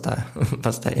kannst, was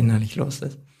da innerlich los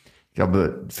ist? Ich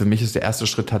glaube, für mich ist der erste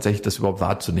Schritt tatsächlich, das überhaupt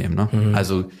wahrzunehmen. Ne? Mhm.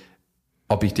 Also,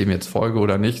 ob ich dem jetzt folge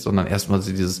oder nicht, sondern erstmal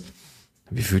dieses,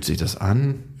 wie fühlt sich das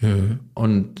an?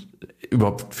 Und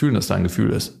überhaupt fühlen, dass da ein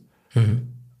Gefühl ist.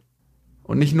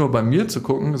 Und nicht nur bei mir zu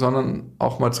gucken, sondern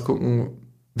auch mal zu gucken,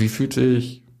 wie fühlt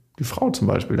sich die Frau zum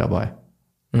Beispiel dabei.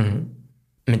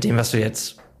 Mit dem, was du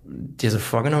jetzt dir so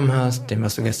vorgenommen hast, dem,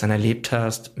 was du gestern erlebt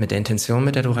hast, mit der Intention,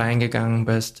 mit der du reingegangen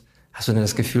bist, hast du denn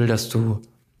das Gefühl, dass du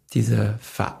diese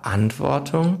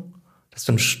Verantwortung, dass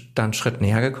du da einen Schritt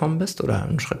näher gekommen bist oder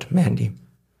einen Schritt mehr in die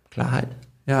Klarheit?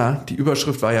 Ja, die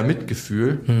Überschrift war ja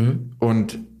Mitgefühl.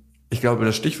 Und ich glaube,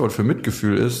 das Stichwort für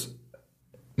Mitgefühl ist,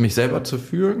 mich selber zu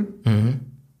fühlen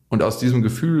und aus diesem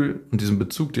Gefühl und diesem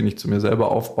Bezug, den ich zu mir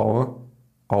selber aufbaue,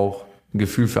 auch ein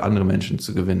Gefühl für andere Menschen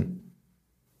zu gewinnen.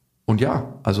 Und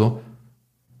ja, also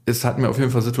es hat mir auf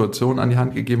jeden Fall Situationen an die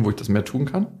Hand gegeben, wo ich das mehr tun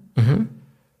kann.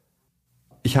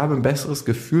 Ich habe ein besseres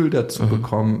Gefühl dazu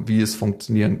bekommen, wie es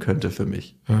funktionieren könnte für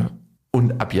mich.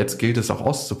 Und ab jetzt gilt es auch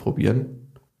auszuprobieren.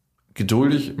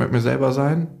 Geduldig mit mir selber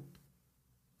sein,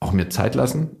 auch mir Zeit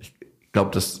lassen. Ich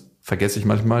glaube, das vergesse ich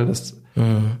manchmal, dass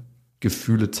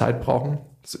Gefühle Zeit brauchen.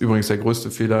 Das ist übrigens der größte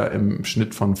Fehler im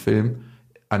Schnitt von Filmen.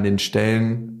 An den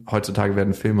Stellen, heutzutage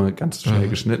werden Filme ganz schnell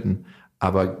geschnitten,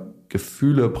 aber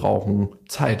Gefühle brauchen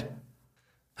Zeit.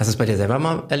 Hast du es bei dir selber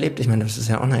mal erlebt? Ich meine, das ist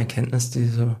ja auch eine Erkenntnis,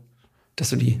 dass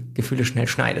du die Gefühle schnell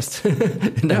schneidest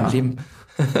in deinem Leben.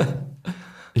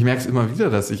 Ich merke es immer wieder,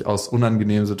 dass ich aus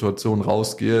unangenehmen Situationen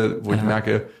rausgehe, wo ich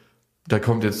merke, da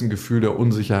kommt jetzt ein Gefühl der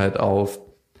Unsicherheit auf.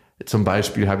 Zum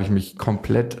Beispiel habe ich mich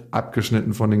komplett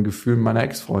abgeschnitten von den Gefühlen meiner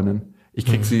Ex-Freundin. Ich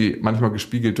kriege sie manchmal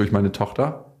gespiegelt durch meine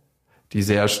Tochter, die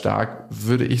sehr stark,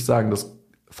 würde ich sagen, das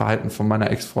Verhalten von meiner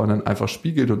Ex-Freundin einfach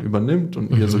spiegelt und übernimmt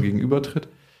und ihr so gegenübertritt.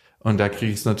 Und da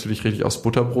kriege ich es natürlich richtig aufs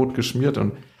Butterbrot geschmiert.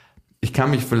 Und ich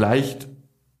kann mich vielleicht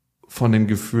von den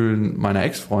Gefühlen meiner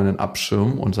Ex-Freundin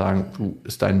abschirmen und sagen, du,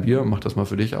 ist dein Bier, mach das mal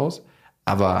für dich aus.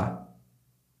 Aber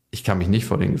ich kann mich nicht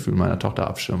vor den Gefühlen meiner Tochter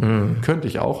abschirmen. Könnte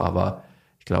ich auch, aber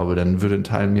ich glaube, dann würde ein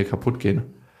Teil mir kaputt gehen.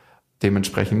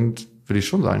 Dementsprechend würde ich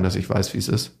schon sagen, dass ich weiß, wie es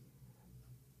ist.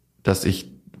 Dass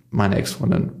ich meine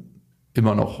Ex-Freundin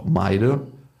immer noch meide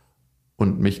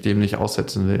und mich dem nicht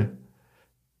aussetzen will.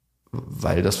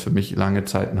 Weil das für mich lange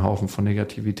Zeit ein Haufen von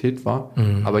Negativität war.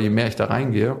 Aber je mehr ich da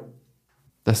reingehe,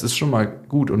 das ist schon mal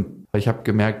gut. Und ich habe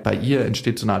gemerkt, bei ihr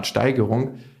entsteht so eine Art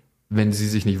Steigerung, wenn sie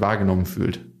sich nicht wahrgenommen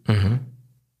fühlt.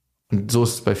 Und so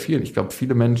ist es bei vielen. Ich glaube,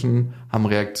 viele Menschen haben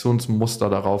Reaktionsmuster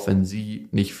darauf, wenn sie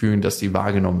nicht fühlen, dass sie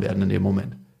wahrgenommen werden in dem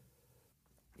Moment.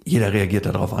 Jeder reagiert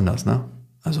darauf anders, ne?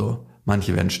 Also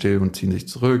manche werden still und ziehen sich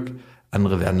zurück,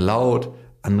 andere werden laut,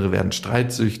 andere werden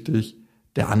streitsüchtig,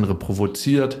 der andere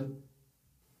provoziert.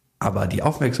 Aber die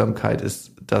Aufmerksamkeit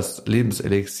ist das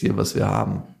Lebenselixier, was wir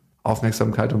haben.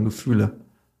 Aufmerksamkeit und Gefühle.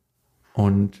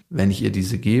 Und wenn ich ihr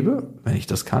diese gebe, wenn ich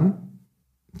das kann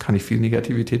ich viel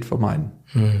Negativität vermeiden.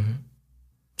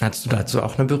 Hattest du dazu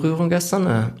auch eine Berührung gestern,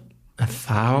 eine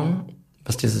Erfahrung,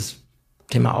 was dieses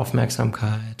Thema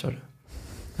Aufmerksamkeit oder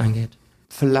angeht?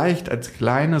 Vielleicht als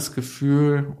kleines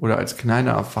Gefühl oder als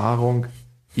kleine Erfahrung,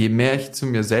 je mehr ich zu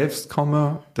mir selbst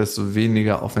komme, desto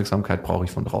weniger Aufmerksamkeit brauche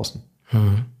ich von draußen.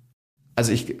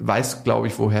 Also ich weiß, glaube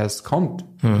ich, woher es kommt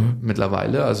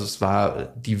mittlerweile. Also es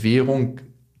war die Währung,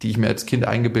 die ich mir als Kind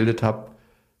eingebildet habe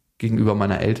gegenüber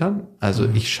meiner Eltern. Also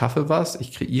ich schaffe was,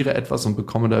 ich kreiere etwas und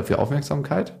bekomme dafür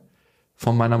Aufmerksamkeit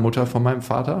von meiner Mutter, von meinem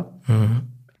Vater.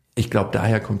 Ich glaube,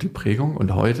 daher kommt die Prägung.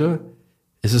 Und heute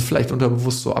ist es vielleicht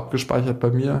unterbewusst so abgespeichert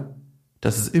bei mir,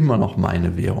 dass es immer noch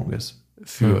meine Währung ist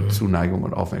für Zuneigung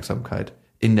und Aufmerksamkeit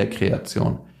in der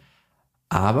Kreation.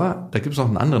 Aber da gibt es noch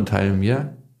einen anderen Teil in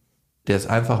mir, der es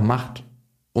einfach macht,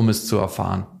 um es zu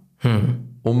erfahren,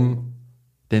 um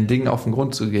den Dingen auf den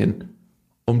Grund zu gehen,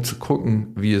 um zu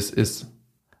gucken, wie es ist.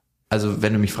 Also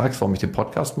wenn du mich fragst, warum ich den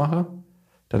Podcast mache,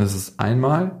 dann ist es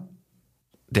einmal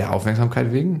der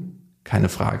Aufmerksamkeit wegen, keine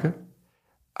Frage,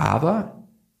 aber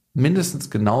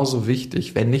mindestens genauso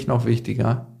wichtig, wenn nicht noch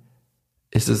wichtiger,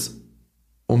 ist es,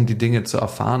 um die Dinge zu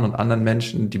erfahren und anderen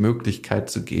Menschen die Möglichkeit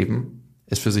zu geben,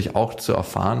 es für sich auch zu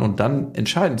erfahren und dann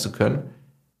entscheiden zu können,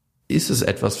 ist es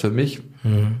etwas für mich,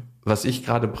 was ich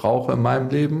gerade brauche in meinem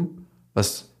Leben,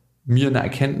 was mir eine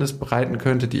Erkenntnis bereiten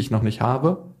könnte, die ich noch nicht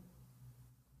habe?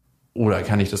 Oder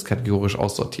kann ich das kategorisch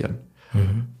aussortieren?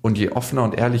 Und je offener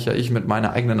und ehrlicher ich mit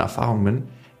meiner eigenen Erfahrung bin,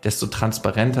 desto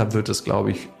transparenter wird es,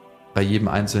 glaube ich, bei jedem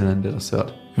Einzelnen, der das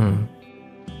hört.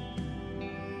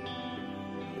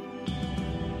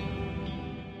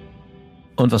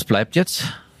 Und was bleibt jetzt?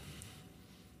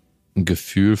 Ein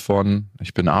Gefühl von,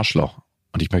 ich bin ein Arschloch.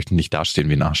 Und ich möchte nicht dastehen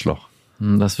wie ein Arschloch.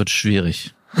 Das wird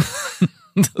schwierig,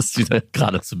 das wieder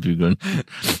gerade zu bügeln.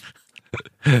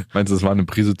 Meinst du, das war eine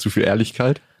Prise zu viel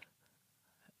Ehrlichkeit?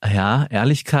 Ja,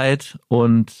 Ehrlichkeit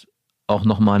und auch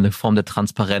nochmal eine Form der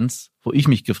Transparenz, wo ich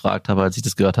mich gefragt habe, als ich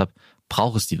das gehört habe,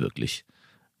 braucht es die wirklich?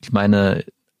 Ich meine,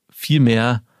 viel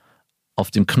mehr auf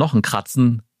dem Knochen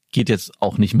kratzen geht jetzt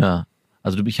auch nicht mehr.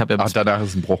 Also ich habe ja... Ach, danach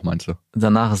ist ein Bruch, meinst du?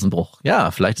 Danach ist ein Bruch.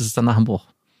 Ja, vielleicht ist es danach ein Bruch.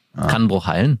 Kann ein Bruch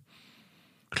heilen?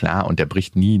 Klar, und der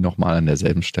bricht nie nochmal an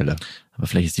derselben Stelle. Aber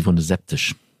vielleicht ist die Wunde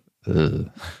septisch. Wie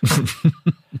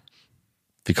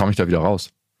komme ich da wieder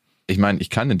raus? Ich meine, ich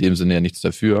kann in dem Sinne ja nichts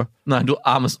dafür. Nein, du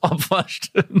armes Opfer,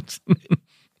 stimmt.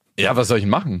 Ja, was soll ich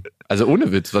machen? Also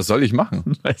ohne Witz, was soll ich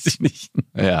machen? Weiß ich nicht.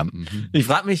 Ja. Ich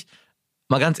frage mich,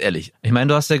 mal ganz ehrlich, ich meine,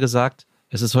 du hast ja gesagt,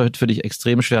 es ist heute für dich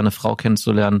extrem schwer, eine Frau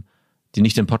kennenzulernen, die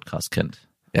nicht den Podcast kennt.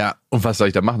 Ja, und was soll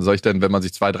ich da machen? Soll ich denn, wenn man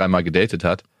sich 2-3 Mal gedatet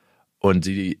hat und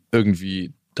sie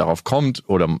irgendwie darauf kommt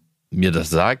oder mir das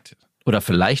sagt? Oder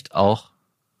vielleicht auch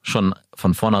schon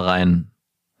von vornherein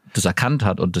das erkannt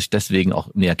hat und dich deswegen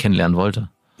auch näher kennenlernen wollte.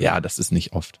 Ja, das ist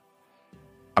nicht oft.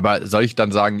 Aber soll ich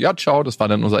dann sagen, ja, ciao, das war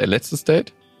dann unser letztes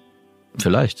Date?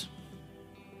 Vielleicht.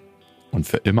 Und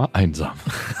für immer einsam.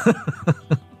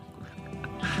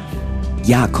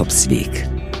 Jakobsweg,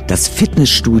 das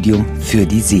Fitnessstudio für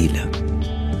die Seele.